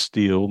not to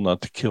steal,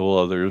 not to kill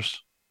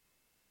others.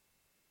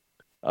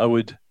 I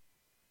would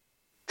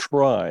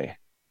try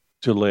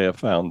to lay a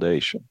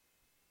foundation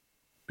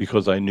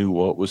because I knew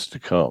what was to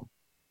come.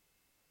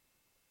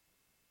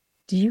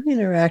 Do you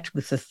interact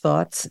with the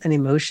thoughts and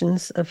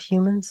emotions of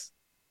humans?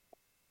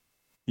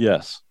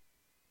 Yes,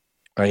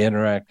 I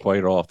interact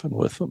quite often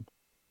with them.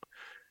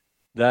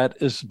 That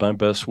is my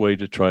best way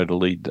to try to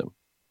lead them.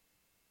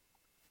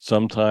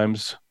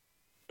 Sometimes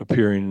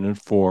appearing in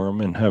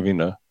form and having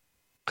a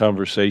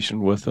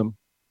conversation with them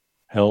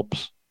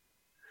helps.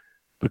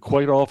 But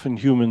quite often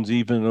humans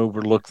even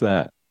overlook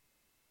that.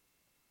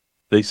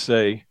 They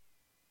say,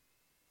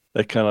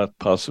 that cannot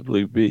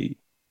possibly be.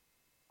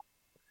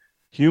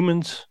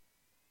 Humans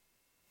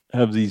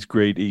have these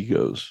great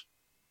egos,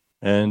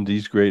 and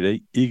these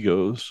great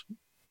egos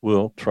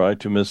will try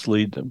to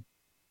mislead them.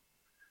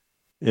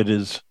 It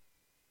is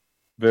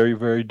very,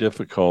 very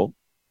difficult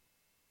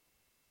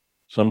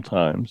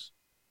sometimes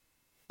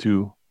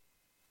to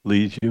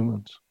lead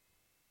humans.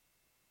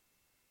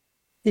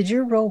 Did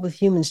your role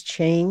with humans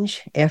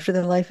change after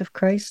the life of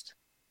Christ?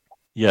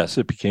 Yes,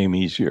 it became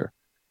easier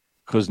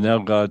because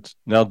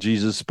now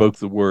Jesus spoke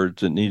the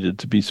words that needed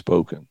to be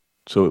spoken.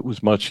 So it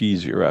was much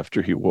easier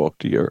after he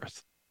walked the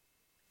earth.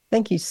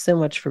 Thank you so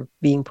much for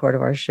being part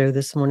of our show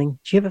this morning.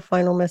 Do you have a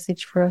final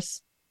message for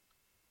us?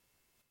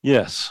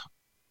 Yes.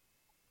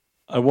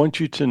 I want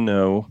you to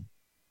know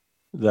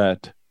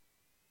that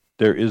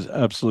there is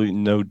absolutely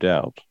no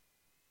doubt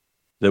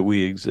that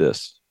we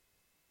exist.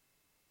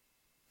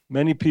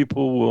 Many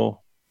people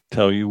will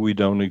tell you we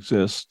don't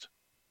exist.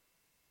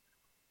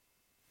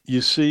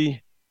 You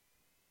see,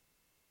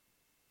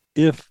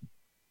 if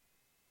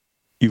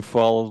you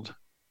followed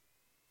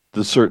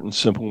the certain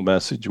simple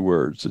message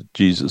words that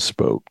Jesus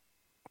spoke,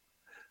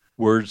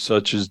 Words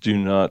such as do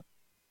not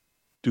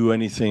do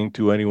anything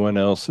to anyone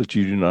else that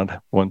you do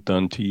not want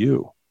done to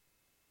you.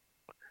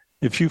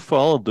 If you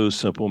followed those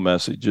simple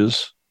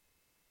messages,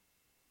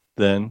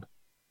 then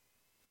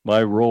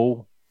my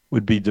role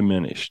would be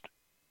diminished.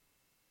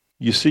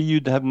 You see,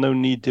 you'd have no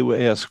need to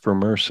ask for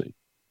mercy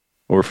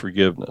or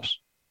forgiveness.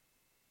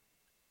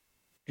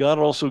 God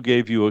also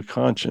gave you a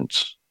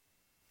conscience,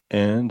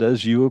 and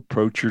as you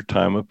approach your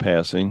time of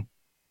passing,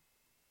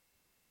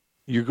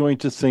 you're going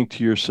to think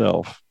to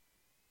yourself,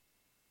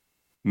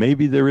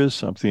 maybe there is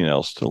something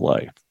else to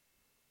life.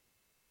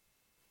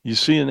 You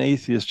see, an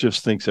atheist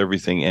just thinks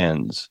everything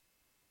ends.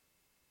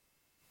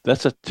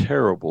 That's a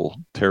terrible,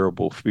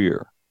 terrible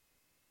fear.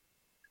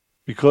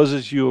 Because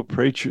as you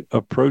approach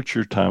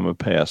your time of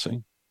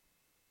passing,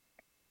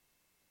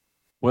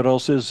 what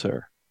else is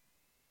there?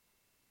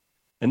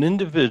 An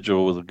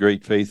individual with a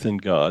great faith in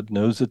God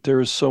knows that there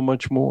is so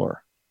much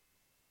more.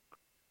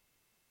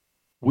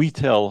 We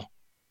tell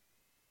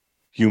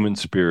human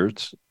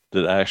spirits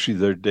that actually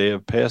their day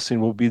of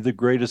passing will be the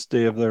greatest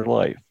day of their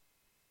life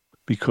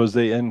because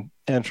they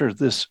enter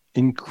this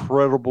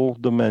incredible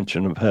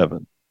dimension of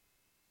heaven.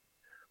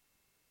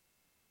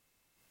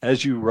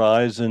 As you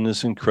rise in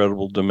this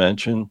incredible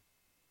dimension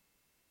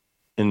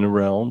in the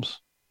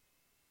realms,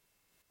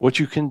 what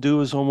you can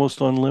do is almost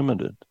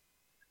unlimited.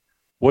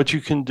 What you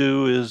can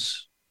do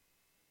is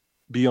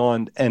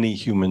beyond any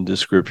human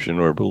description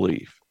or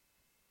belief.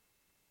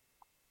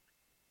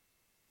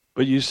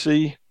 But you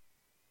see,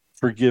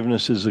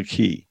 forgiveness is a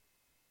key.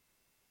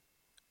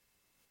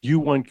 You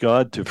want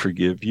God to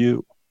forgive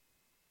you,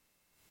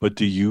 but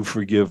do you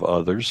forgive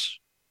others?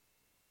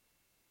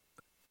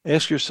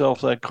 Ask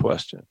yourself that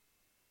question.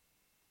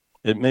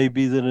 It may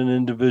be that an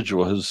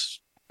individual has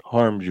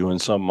harmed you in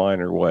some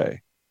minor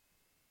way,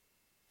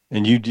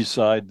 and you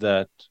decide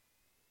that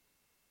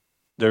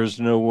there's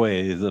no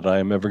way that I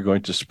am ever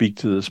going to speak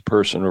to this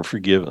person or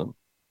forgive them.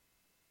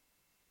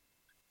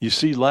 You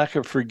see, lack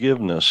of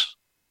forgiveness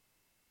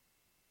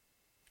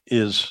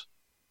is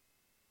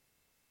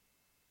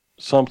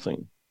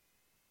something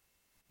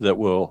that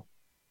will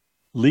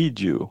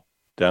lead you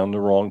down the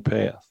wrong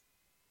path.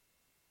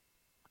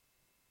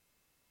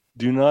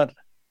 Do not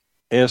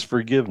ask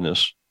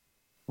forgiveness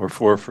or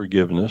for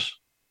forgiveness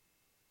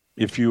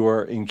if you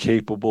are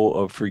incapable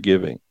of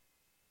forgiving.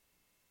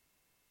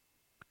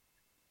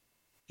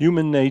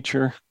 Human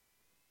nature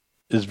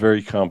is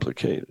very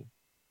complicated.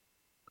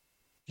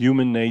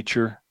 Human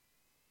nature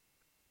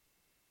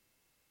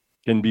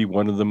can be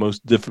one of the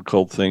most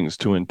difficult things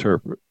to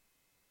interpret.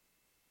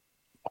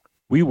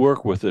 We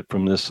work with it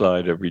from this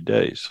side every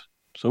day,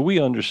 so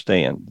we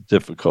understand the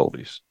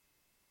difficulties.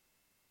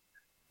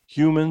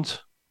 Humans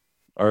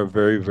are a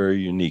very,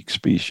 very unique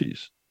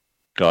species.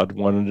 God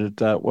wanted it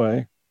that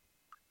way.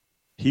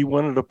 He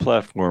wanted a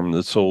platform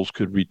that souls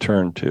could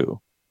return to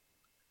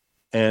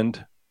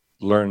and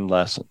learn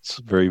lessons,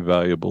 very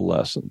valuable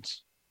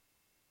lessons.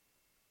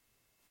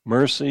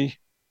 Mercy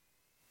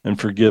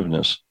and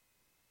forgiveness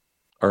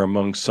are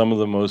among some of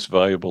the most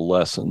valuable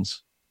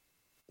lessons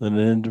that an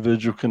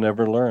individual can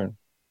ever learn.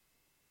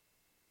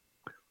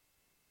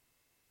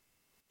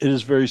 It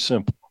is very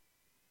simple.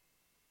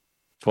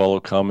 Follow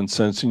common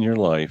sense in your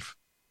life.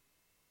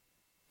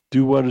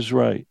 Do what is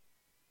right.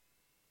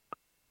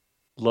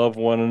 Love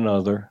one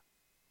another.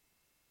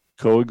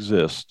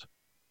 Coexist.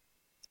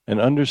 And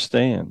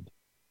understand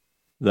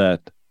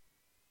that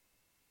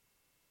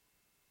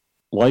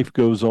life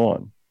goes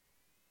on.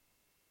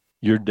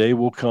 Your day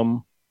will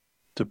come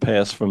to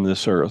pass from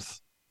this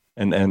earth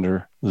and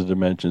enter the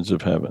dimensions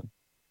of heaven.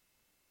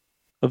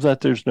 Of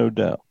that, there's no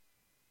doubt.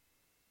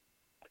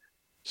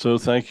 So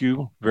thank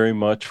you very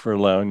much for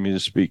allowing me to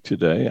speak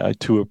today. I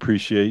too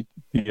appreciate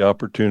the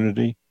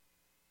opportunity.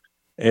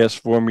 Ask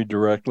for me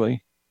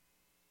directly.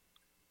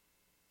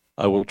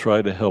 I will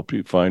try to help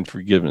you find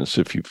forgiveness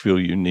if you feel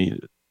you need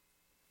it.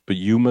 But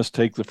you must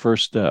take the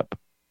first step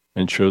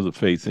and show the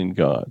faith in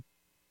God.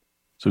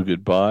 So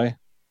goodbye,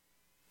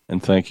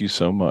 and thank you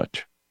so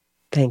much.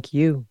 Thank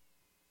you.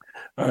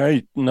 All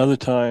right, another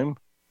time.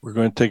 We're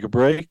going to take a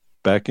break.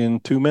 Back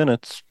in 2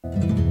 minutes.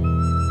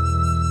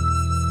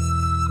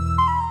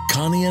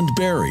 Connie and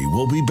Barry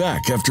will be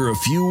back after a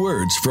few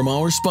words from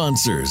our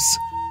sponsors.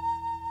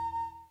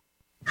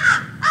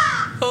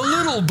 A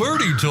little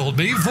birdie told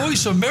me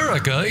Voice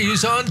America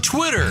is on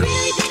Twitter.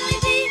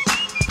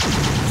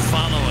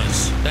 Follow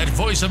us at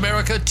Voice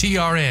America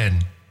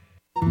TRN.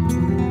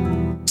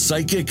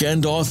 Psychic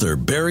and author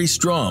Barry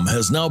Strom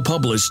has now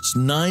published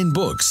 9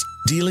 books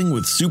dealing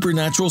with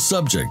supernatural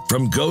subject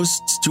from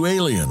ghosts to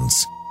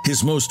aliens.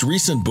 His most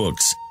recent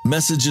books,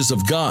 Messages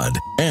of God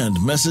and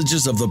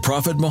Messages of the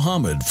Prophet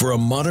Muhammad for a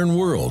Modern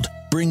World,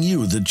 bring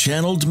you the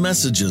channeled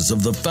messages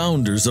of the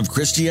founders of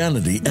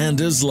Christianity and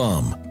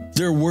Islam.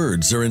 Their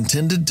words are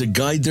intended to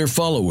guide their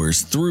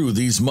followers through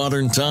these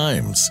modern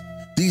times.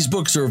 These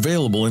books are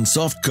available in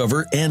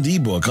softcover and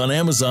ebook on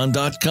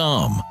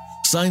Amazon.com.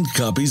 Signed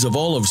copies of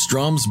all of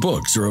Strom's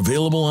books are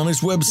available on his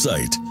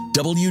website,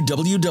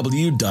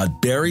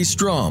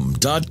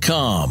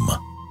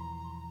 www.barrystrom.com.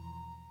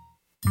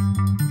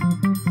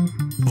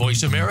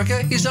 Voice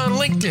America is on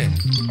LinkedIn.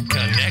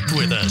 Connect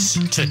with us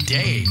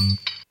today.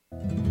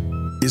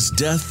 Is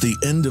death the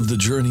end of the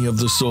journey of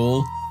the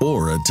soul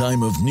or a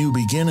time of new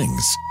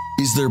beginnings?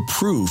 Is there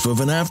proof of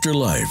an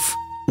afterlife?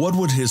 What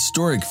would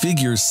historic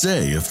figures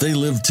say if they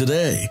lived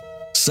today?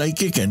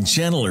 Psychic and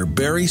channeler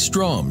Barry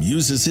Strom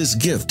uses his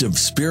gift of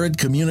spirit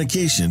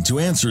communication to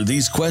answer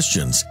these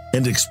questions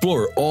and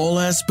explore all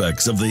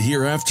aspects of the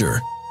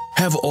hereafter.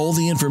 Have all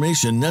the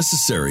information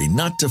necessary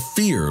not to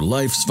fear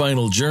life's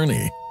final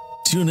journey.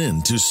 Tune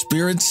in to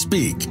Spirit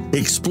Speak,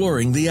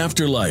 Exploring the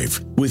Afterlife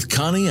with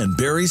Connie and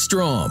Barry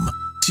Strom.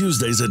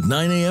 Tuesdays at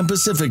 9 a.m.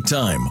 Pacific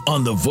Time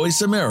on the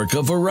Voice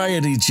America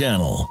Variety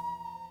Channel.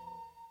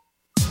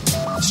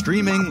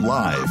 Streaming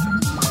live,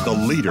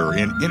 the leader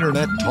in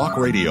Internet talk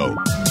radio,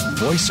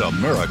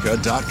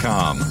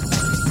 voiceamerica.com.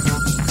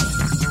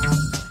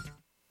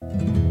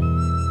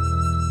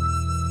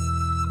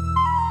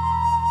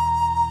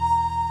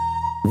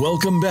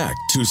 Welcome back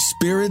to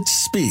Spirit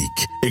Speak,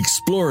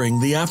 Exploring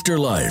the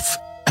Afterlife.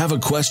 Have a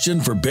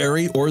question for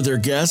Barry or their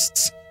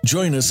guests?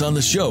 Join us on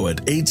the show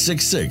at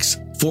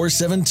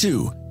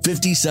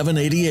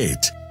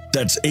 866-472-5788.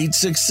 That's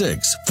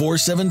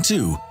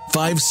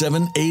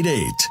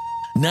 866-472-5788.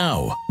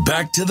 Now,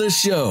 back to the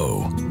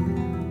show.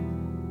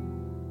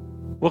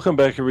 Welcome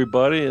back,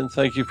 everybody, and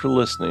thank you for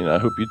listening. I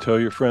hope you tell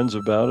your friends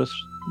about us.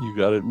 You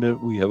got to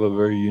admit, we have a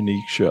very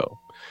unique show.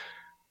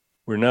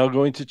 We're now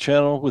going to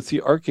channel with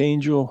the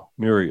Archangel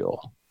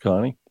Muriel.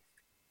 Connie?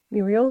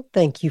 Muriel,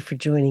 thank you for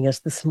joining us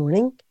this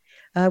morning.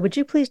 Would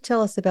you please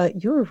tell us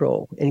about your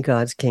role in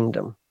God's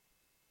kingdom?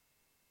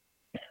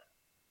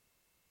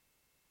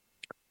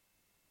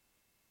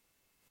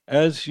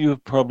 As you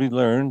have probably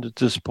learned at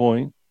this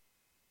point,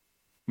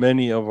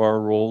 many of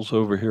our roles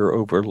over here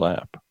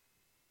overlap.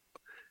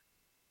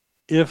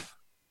 If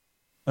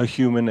a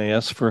human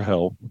asks for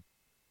help,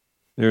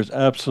 there's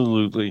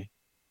absolutely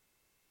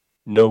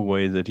no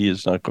way that he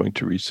is not going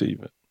to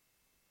receive it.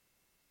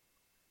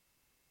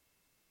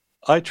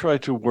 I try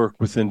to work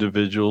with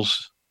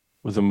individuals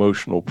with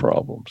emotional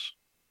problems.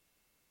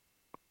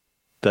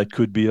 That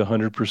could be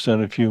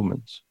 100% of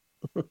humans.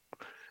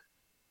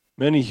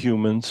 Many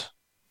humans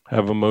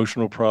have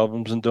emotional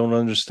problems and don't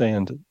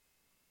understand it.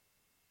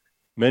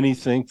 Many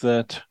think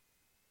that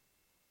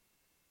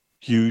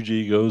huge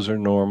egos are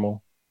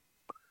normal.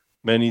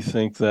 Many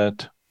think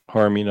that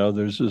harming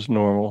others is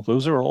normal.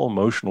 Those are all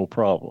emotional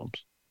problems.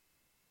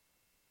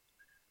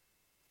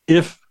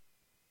 If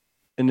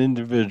an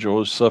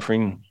individual is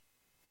suffering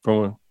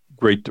from a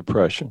Great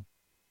Depression,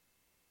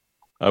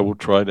 I will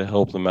try to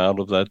help them out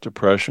of that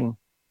depression.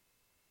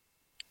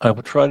 I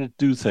will try to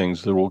do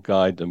things that will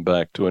guide them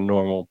back to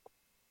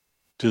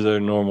their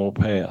normal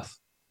path.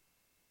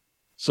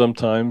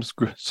 Sometimes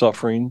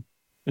suffering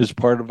is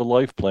part of a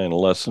life plan, a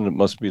lesson that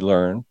must be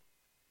learned,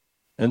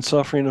 and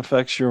suffering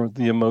affects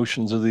the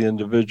emotions of the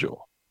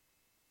individual.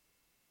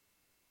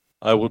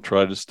 I will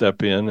try to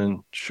step in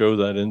and show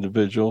that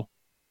individual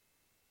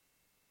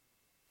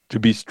to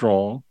be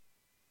strong,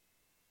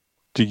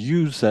 to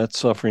use that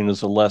suffering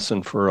as a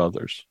lesson for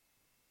others,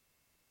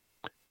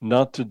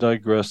 not to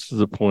digress to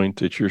the point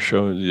that you're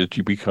showing that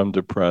you become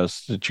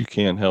depressed, that you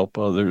can't help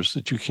others,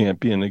 that you can't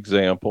be an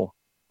example.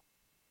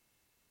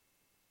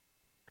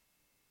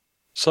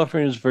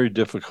 Suffering is very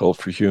difficult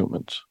for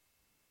humans.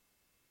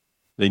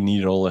 They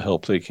need all the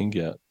help they can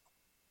get.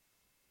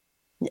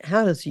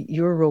 How does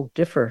your role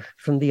differ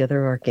from the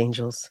other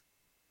archangels?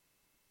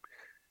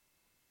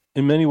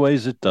 In many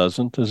ways, it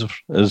doesn't, as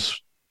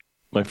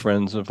my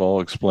friends have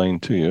all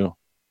explained to you.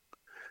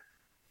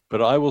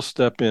 But I will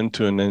step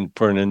into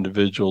for an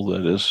individual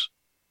that is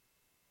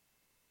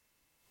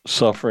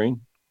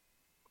suffering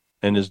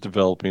and is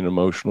developing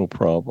emotional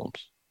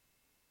problems.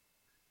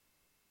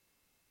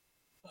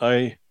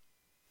 I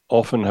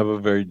often have a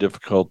very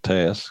difficult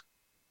task.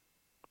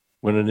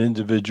 When an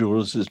individual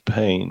is in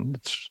pain,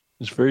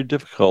 it's very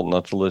difficult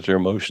not to let their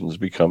emotions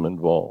become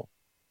involved.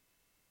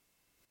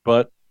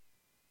 But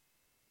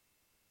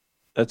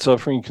that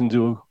suffering can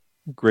do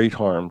great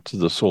harm to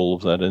the soul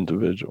of that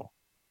individual.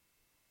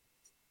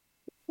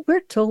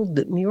 We're told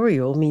that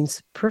Muriel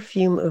means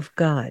perfume of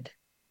God.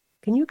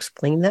 Can you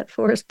explain that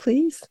for us,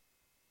 please?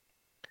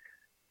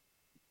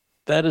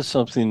 That is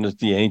something that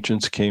the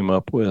ancients came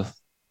up with.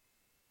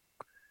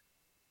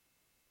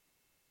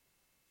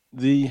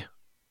 The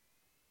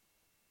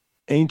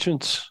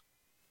ancients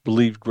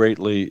believed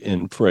greatly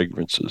in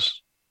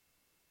fragrances.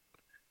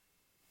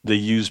 They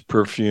used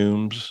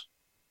perfumes,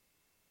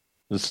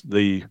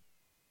 the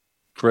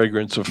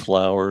fragrance of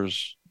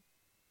flowers,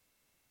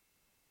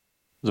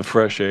 the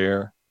fresh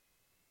air.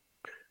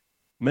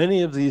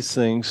 Many of these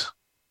things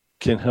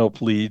can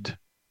help lead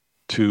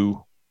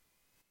to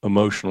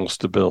emotional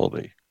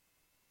stability.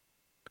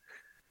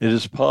 It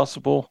is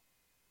possible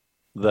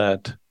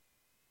that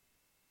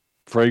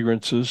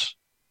fragrances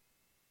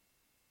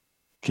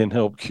can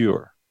help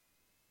cure.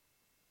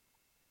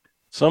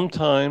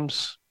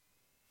 Sometimes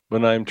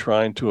when I'm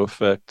trying to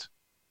affect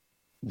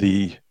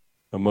the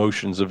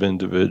emotions of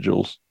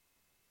individuals,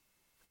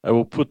 I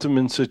will put them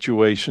in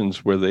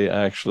situations where they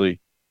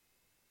actually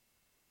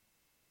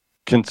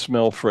can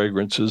smell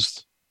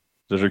fragrances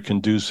that are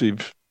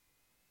conducive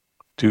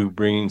to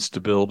bringing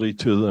stability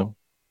to them.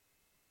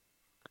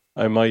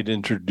 I might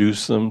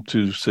introduce them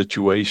to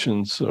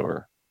situations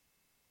or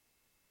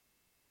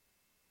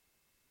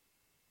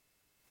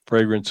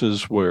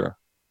fragrances where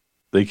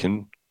they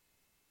can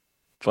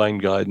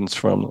find guidance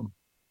from them.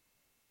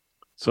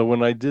 So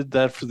when I did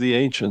that for the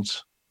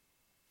ancients,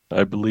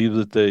 I believe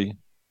that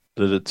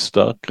it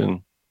stuck,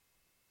 and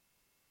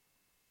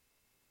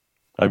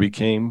I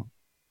became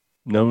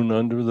known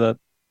under that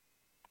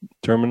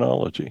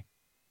terminology.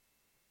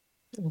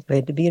 I'm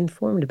glad to be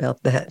informed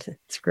about that.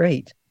 It's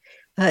great.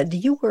 Do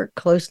you work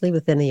closely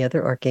with any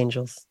other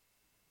archangels?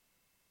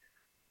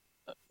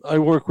 I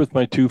work with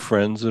my two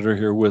friends that are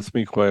here with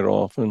me quite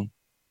often.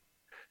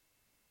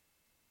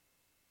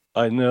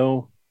 I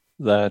know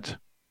that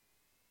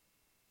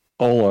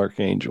all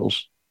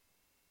archangels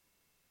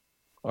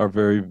are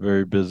very,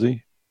 very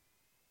busy.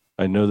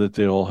 I know that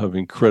they all have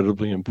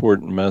incredibly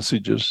important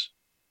messages.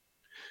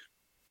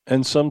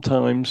 And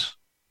sometimes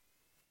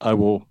I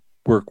will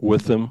work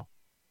with them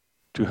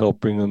to help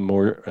bring them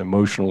more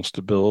emotional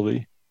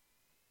stability.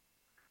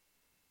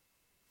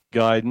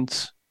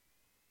 Guidance.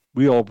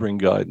 We all bring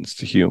guidance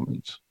to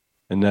humans,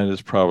 and that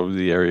is probably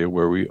the area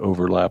where we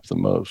overlap the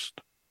most.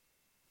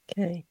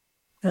 Okay.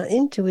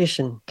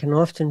 Intuition can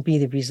often be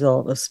the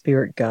result of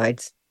spirit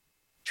guides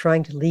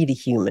trying to lead a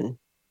human.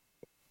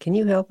 Can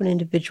you help an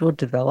individual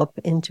develop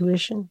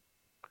intuition?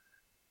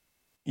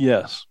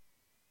 Yes,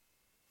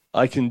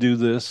 I can do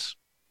this.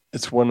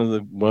 It's one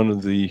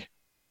of the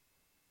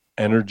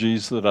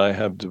energies that I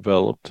have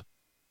developed.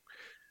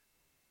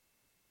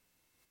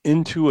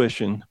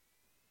 Intuition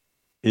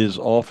is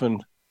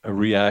often a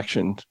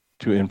reaction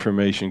to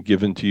information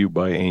given to you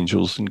by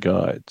angels and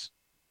guides.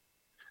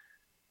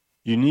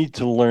 You need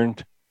to learn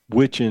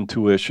which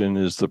intuition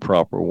is the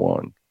proper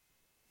one.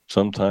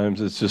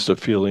 Sometimes it's just a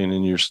feeling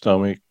in your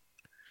stomach.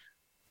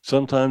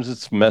 Sometimes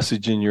it's a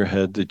message in your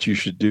head that you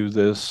should do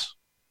this.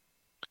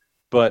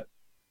 But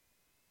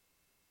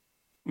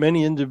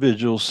many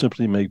individuals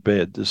simply make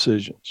bad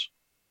decisions.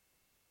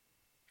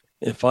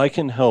 If I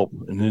can help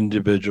an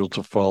individual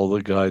to follow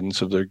the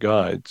guidance of their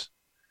guides,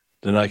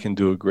 then I can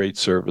do a great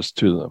service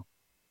to them.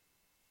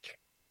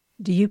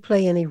 Do you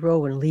play any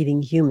role in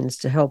leading humans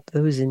to help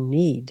those in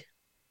need?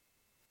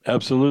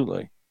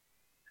 Absolutely.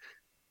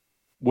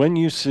 When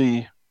you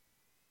see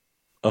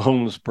a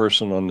homeless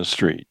person on the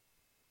street,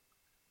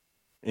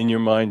 in your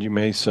mind you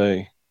may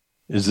say,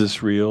 is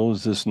this real?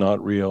 Is this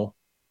not real?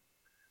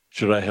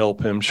 Should I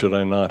help him? Should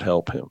I not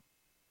help him?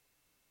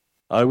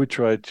 I would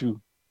try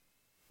to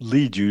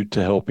lead you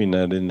to helping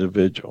that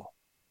individual.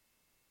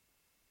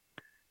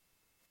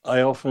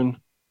 I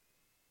often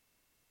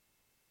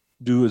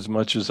do as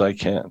much as I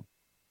can.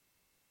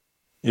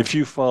 If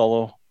you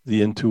follow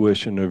the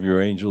intuition of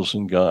your angels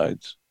and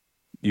guides,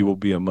 you will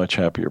be a much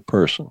happier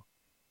person.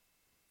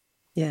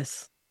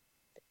 Yes.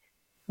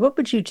 What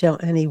would you tell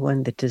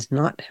anyone that does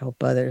not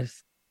help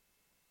others?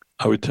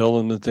 I would tell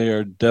them that they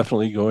are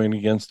definitely going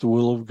against the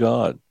will of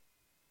God.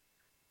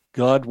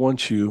 God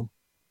wants you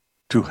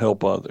to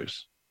help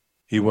others.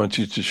 He wants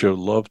you to show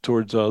love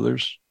towards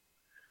others,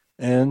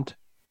 and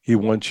he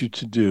wants you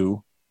to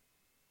do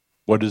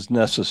what is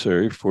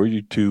necessary for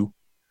you to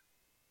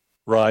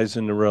rise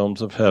in the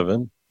realms of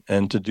heaven.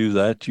 And to do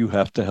that, you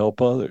have to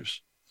help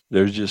others.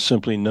 There's just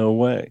simply no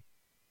way.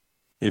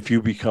 If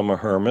you become a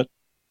hermit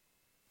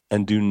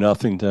and do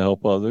nothing to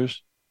help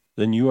others,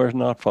 then you are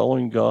not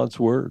following God's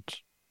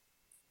words.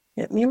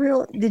 Yeah,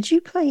 Muriel, did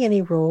you play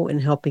any role in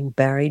helping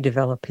Barry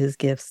develop his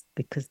gifts?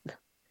 Because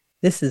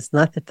this is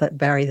not the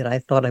Barry that I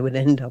thought I would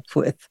end up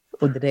with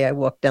on the day I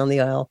walked down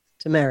the aisle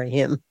to marry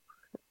him.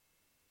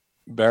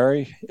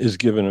 Barry is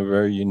given a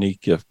very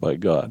unique gift by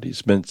God.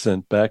 He's been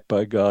sent back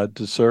by God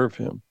to serve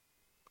him.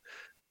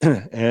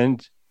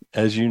 And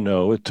as you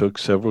know, it took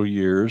several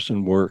years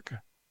and work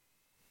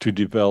to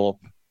develop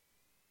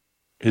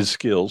his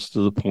skills to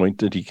the point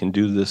that he can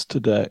do this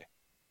today.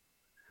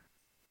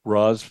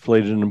 Roz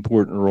played an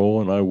important role,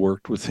 and I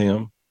worked with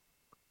him.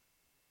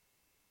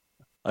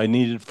 I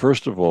needed,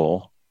 first of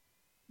all,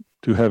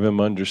 to have him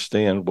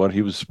understand what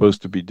he was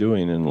supposed to be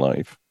doing in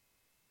life.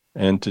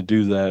 And to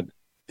do that,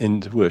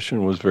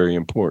 intuition was very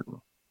important.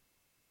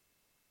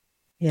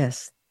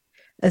 Yes.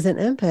 As an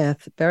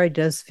empath, Barry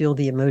does feel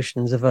the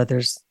emotions of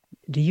others.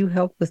 Do you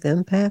help with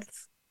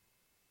empaths?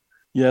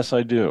 Yes,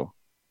 I do.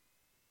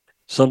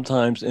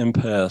 Sometimes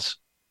empaths,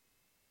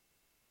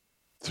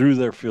 through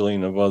their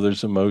feeling of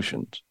others'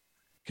 emotions,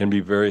 can be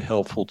very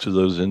helpful to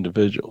those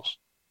individuals.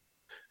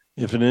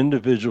 If an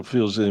individual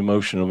feels the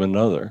emotion of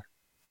another,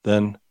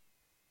 then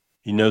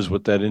he knows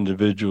what that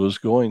individual is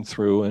going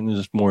through and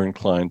is more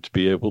inclined to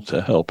be able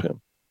to help him.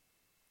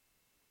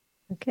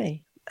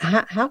 Okay.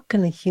 How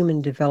can a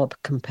human develop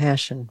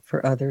compassion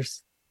for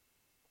others?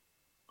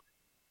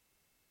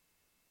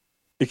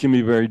 It can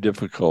be very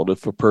difficult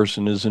if a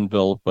person is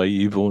enveloped by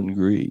evil and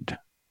greed.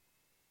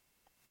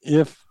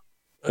 If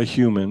a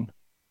human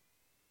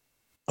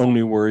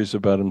only worries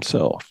about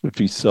himself, if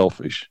he's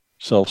selfish,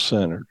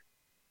 self-centered,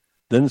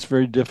 then it's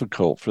very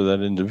difficult for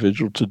that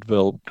individual to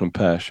develop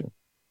compassion.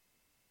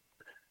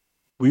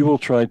 We will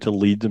try to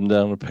lead them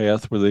down a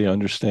path where they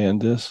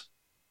understand this.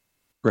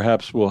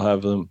 Perhaps we'll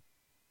have them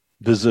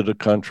visit a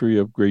country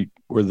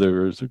where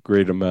there is a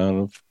great amount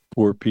of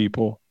poor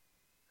people.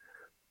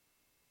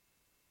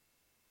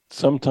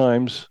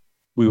 Sometimes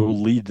we will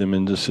lead them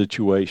into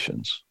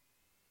situations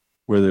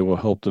where they will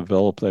help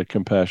develop that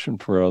compassion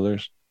for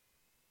others.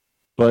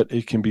 But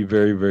it can be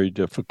very, very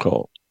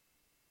difficult.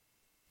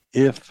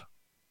 If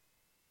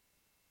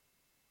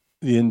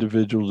the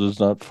individual does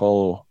not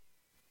follow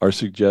our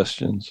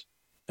suggestions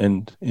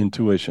and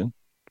intuition,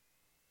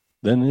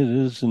 then it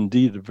is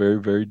indeed a very,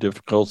 very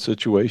difficult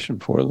situation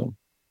for them.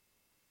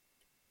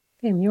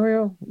 Okay,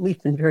 Muriel,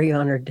 we've been very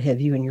honored to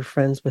have you and your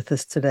friends with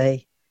us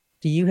today.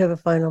 Do you have a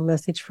final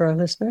message for our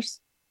listeners?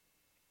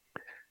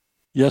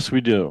 Yes,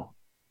 we do.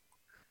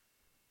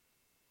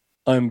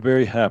 I'm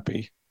very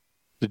happy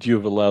that you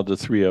have allowed the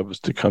three of us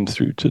to come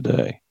through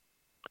today.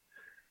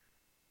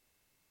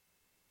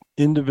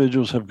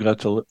 Individuals have got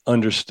to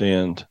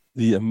understand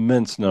the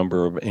immense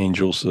number of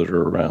angels that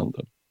are around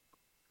them.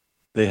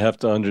 They have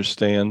to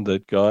understand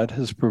that God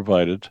has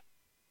provided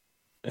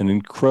an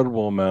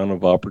incredible amount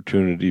of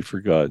opportunity for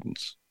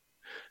guidance.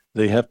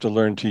 They have to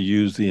learn to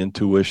use the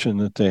intuition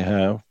that they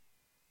have.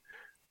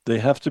 They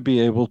have to be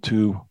able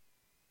to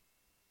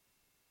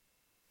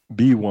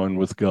be one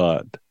with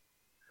God.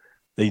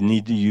 They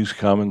need to use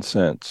common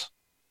sense.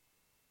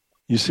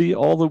 You see,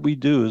 all that we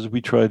do is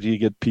we try to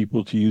get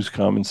people to use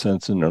common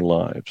sense in their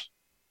lives,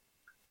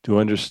 to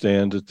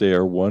understand that they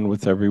are one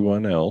with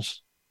everyone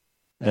else,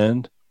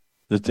 and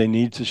that they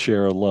need to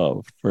share a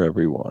love for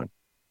everyone.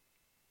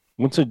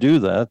 Once they do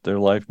that, their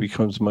life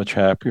becomes much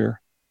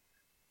happier.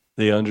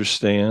 They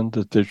understand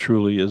that there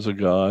truly is a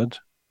God,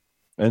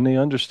 and they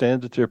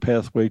understand that their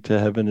pathway to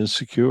heaven is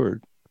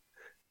secured,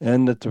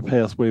 and that the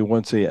pathway,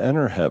 once they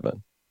enter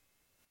heaven,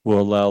 will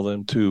allow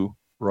them to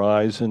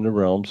rise in the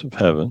realms of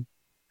heaven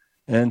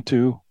and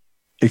to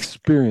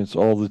experience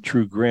all the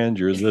true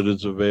grandeur that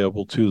is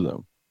available to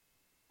them.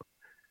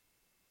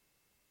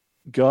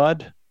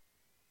 God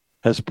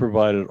has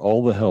provided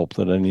all the help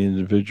that any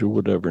individual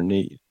would ever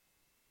need.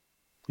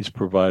 He's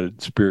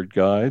provided spirit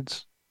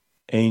guides,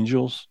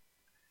 angels.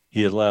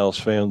 He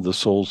allows the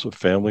souls of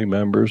family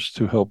members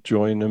to help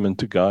join them and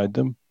to guide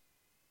them.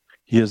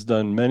 He has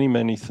done many,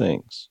 many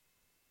things.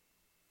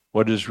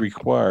 What is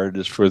required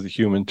is for the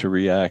human to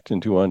react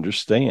and to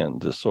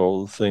understand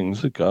all the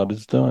things that God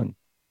has done.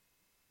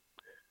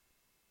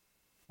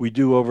 We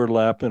do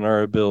overlap in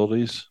our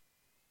abilities.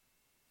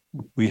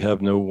 We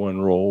have no one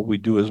role. We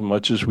do as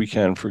much as we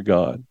can for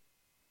God.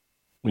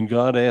 When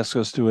God asks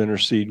us to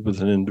intercede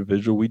with an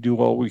individual, we do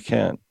all we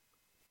can,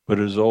 but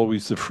it is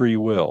always the free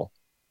will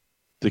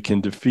that can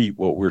defeat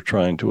what we're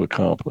trying to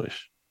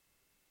accomplish.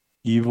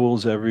 Evil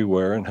is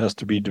everywhere and has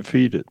to be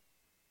defeated.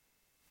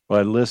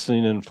 By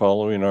listening and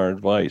following our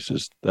advice,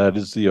 that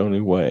is the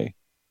only way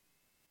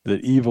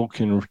that evil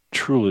can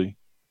truly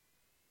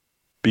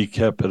be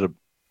kept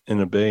in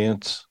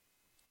abeyance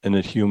and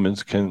that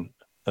humans can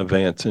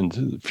advance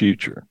into the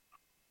future.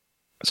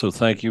 So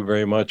thank you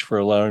very much for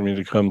allowing me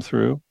to come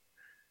through.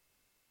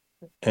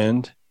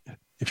 And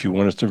if you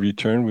want us to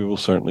return, we will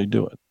certainly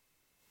do it.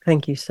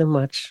 Thank you so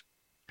much.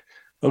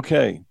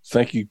 Okay.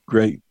 Thank you.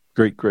 Great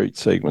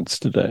segments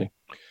today.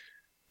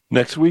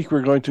 Next week,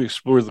 we're going to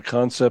explore the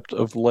concept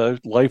of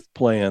life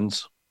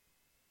plans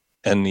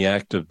and the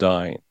act of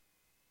dying.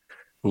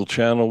 We'll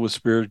channel with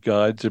spirit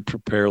guides to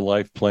prepare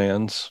life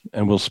plans,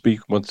 and we'll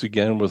speak once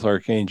again with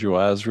Archangel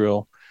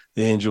Azrael,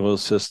 the angel who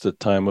assists at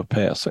time of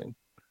passing.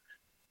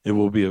 It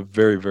will be a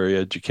very, very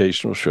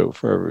educational show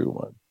for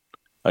everyone.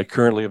 I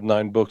currently have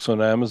 9 books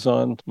on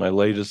Amazon. My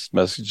latest,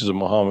 Messages of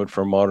Muhammad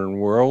for a Modern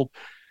World,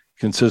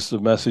 consists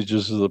of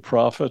messages of the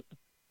Prophet.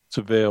 It's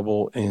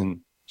available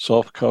in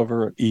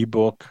softcover,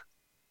 ebook.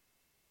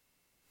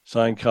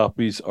 Signed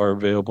copies are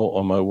available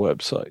on my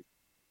website.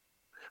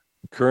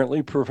 I'm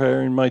currently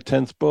preparing my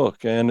 10th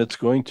book, and it's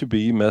going to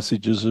be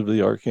Messages of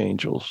the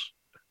Archangels.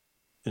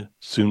 It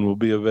soon will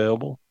be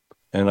available,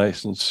 and I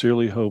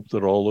sincerely hope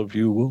that all of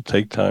you will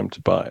take time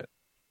to buy it.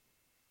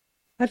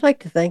 I'd like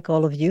to thank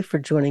all of you for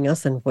joining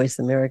us on Voice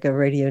America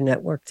Radio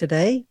Network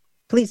today.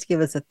 Please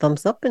give us a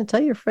thumbs up and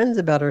tell your friends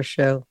about our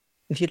show.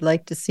 If you'd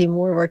like to see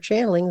more of our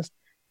channelings,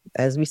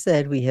 as we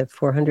said, we have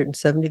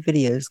 470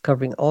 videos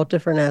covering all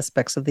different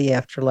aspects of the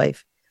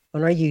afterlife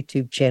on our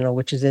YouTube channel,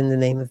 which is in the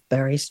name of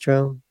Barry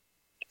Strome.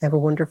 Have a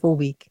wonderful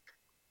week.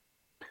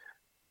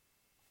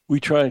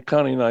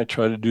 Connie and I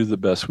try to do the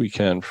best we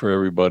can for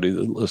everybody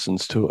that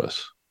listens to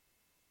us.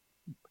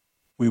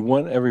 We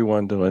want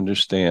everyone to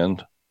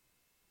understand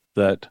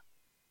that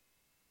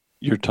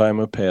your time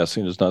of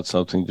passing is not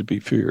something to be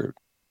feared.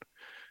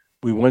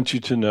 We want you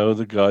to know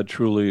that God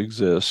truly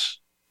exists,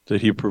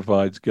 that he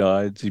provides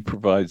guides, he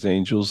provides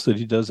angels, that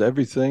he does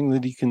everything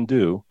that he can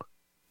do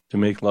to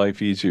make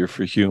life easier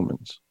for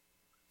humans.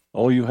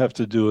 All you have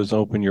to do is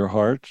open your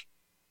heart,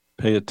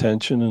 pay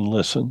attention and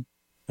listen,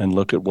 and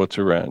look at what's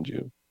around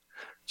you.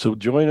 So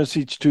join us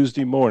each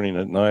Tuesday morning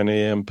at 9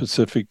 a.m.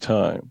 Pacific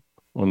Time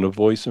on the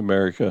Voice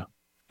America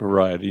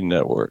Variety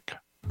Network.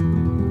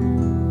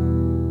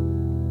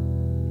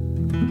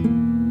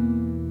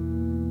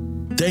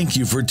 Thank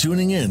you for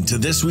tuning in to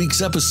this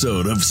week's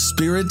episode of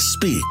Spirit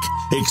Speak,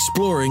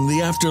 Exploring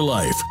the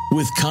Afterlife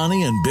with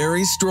Connie and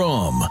Barry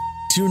Strom.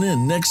 Tune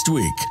in next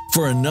week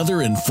for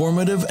another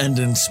informative and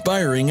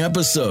inspiring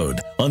episode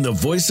on the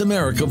Voice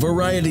America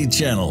Variety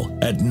Channel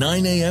at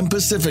 9 a.m.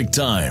 Pacific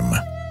Time.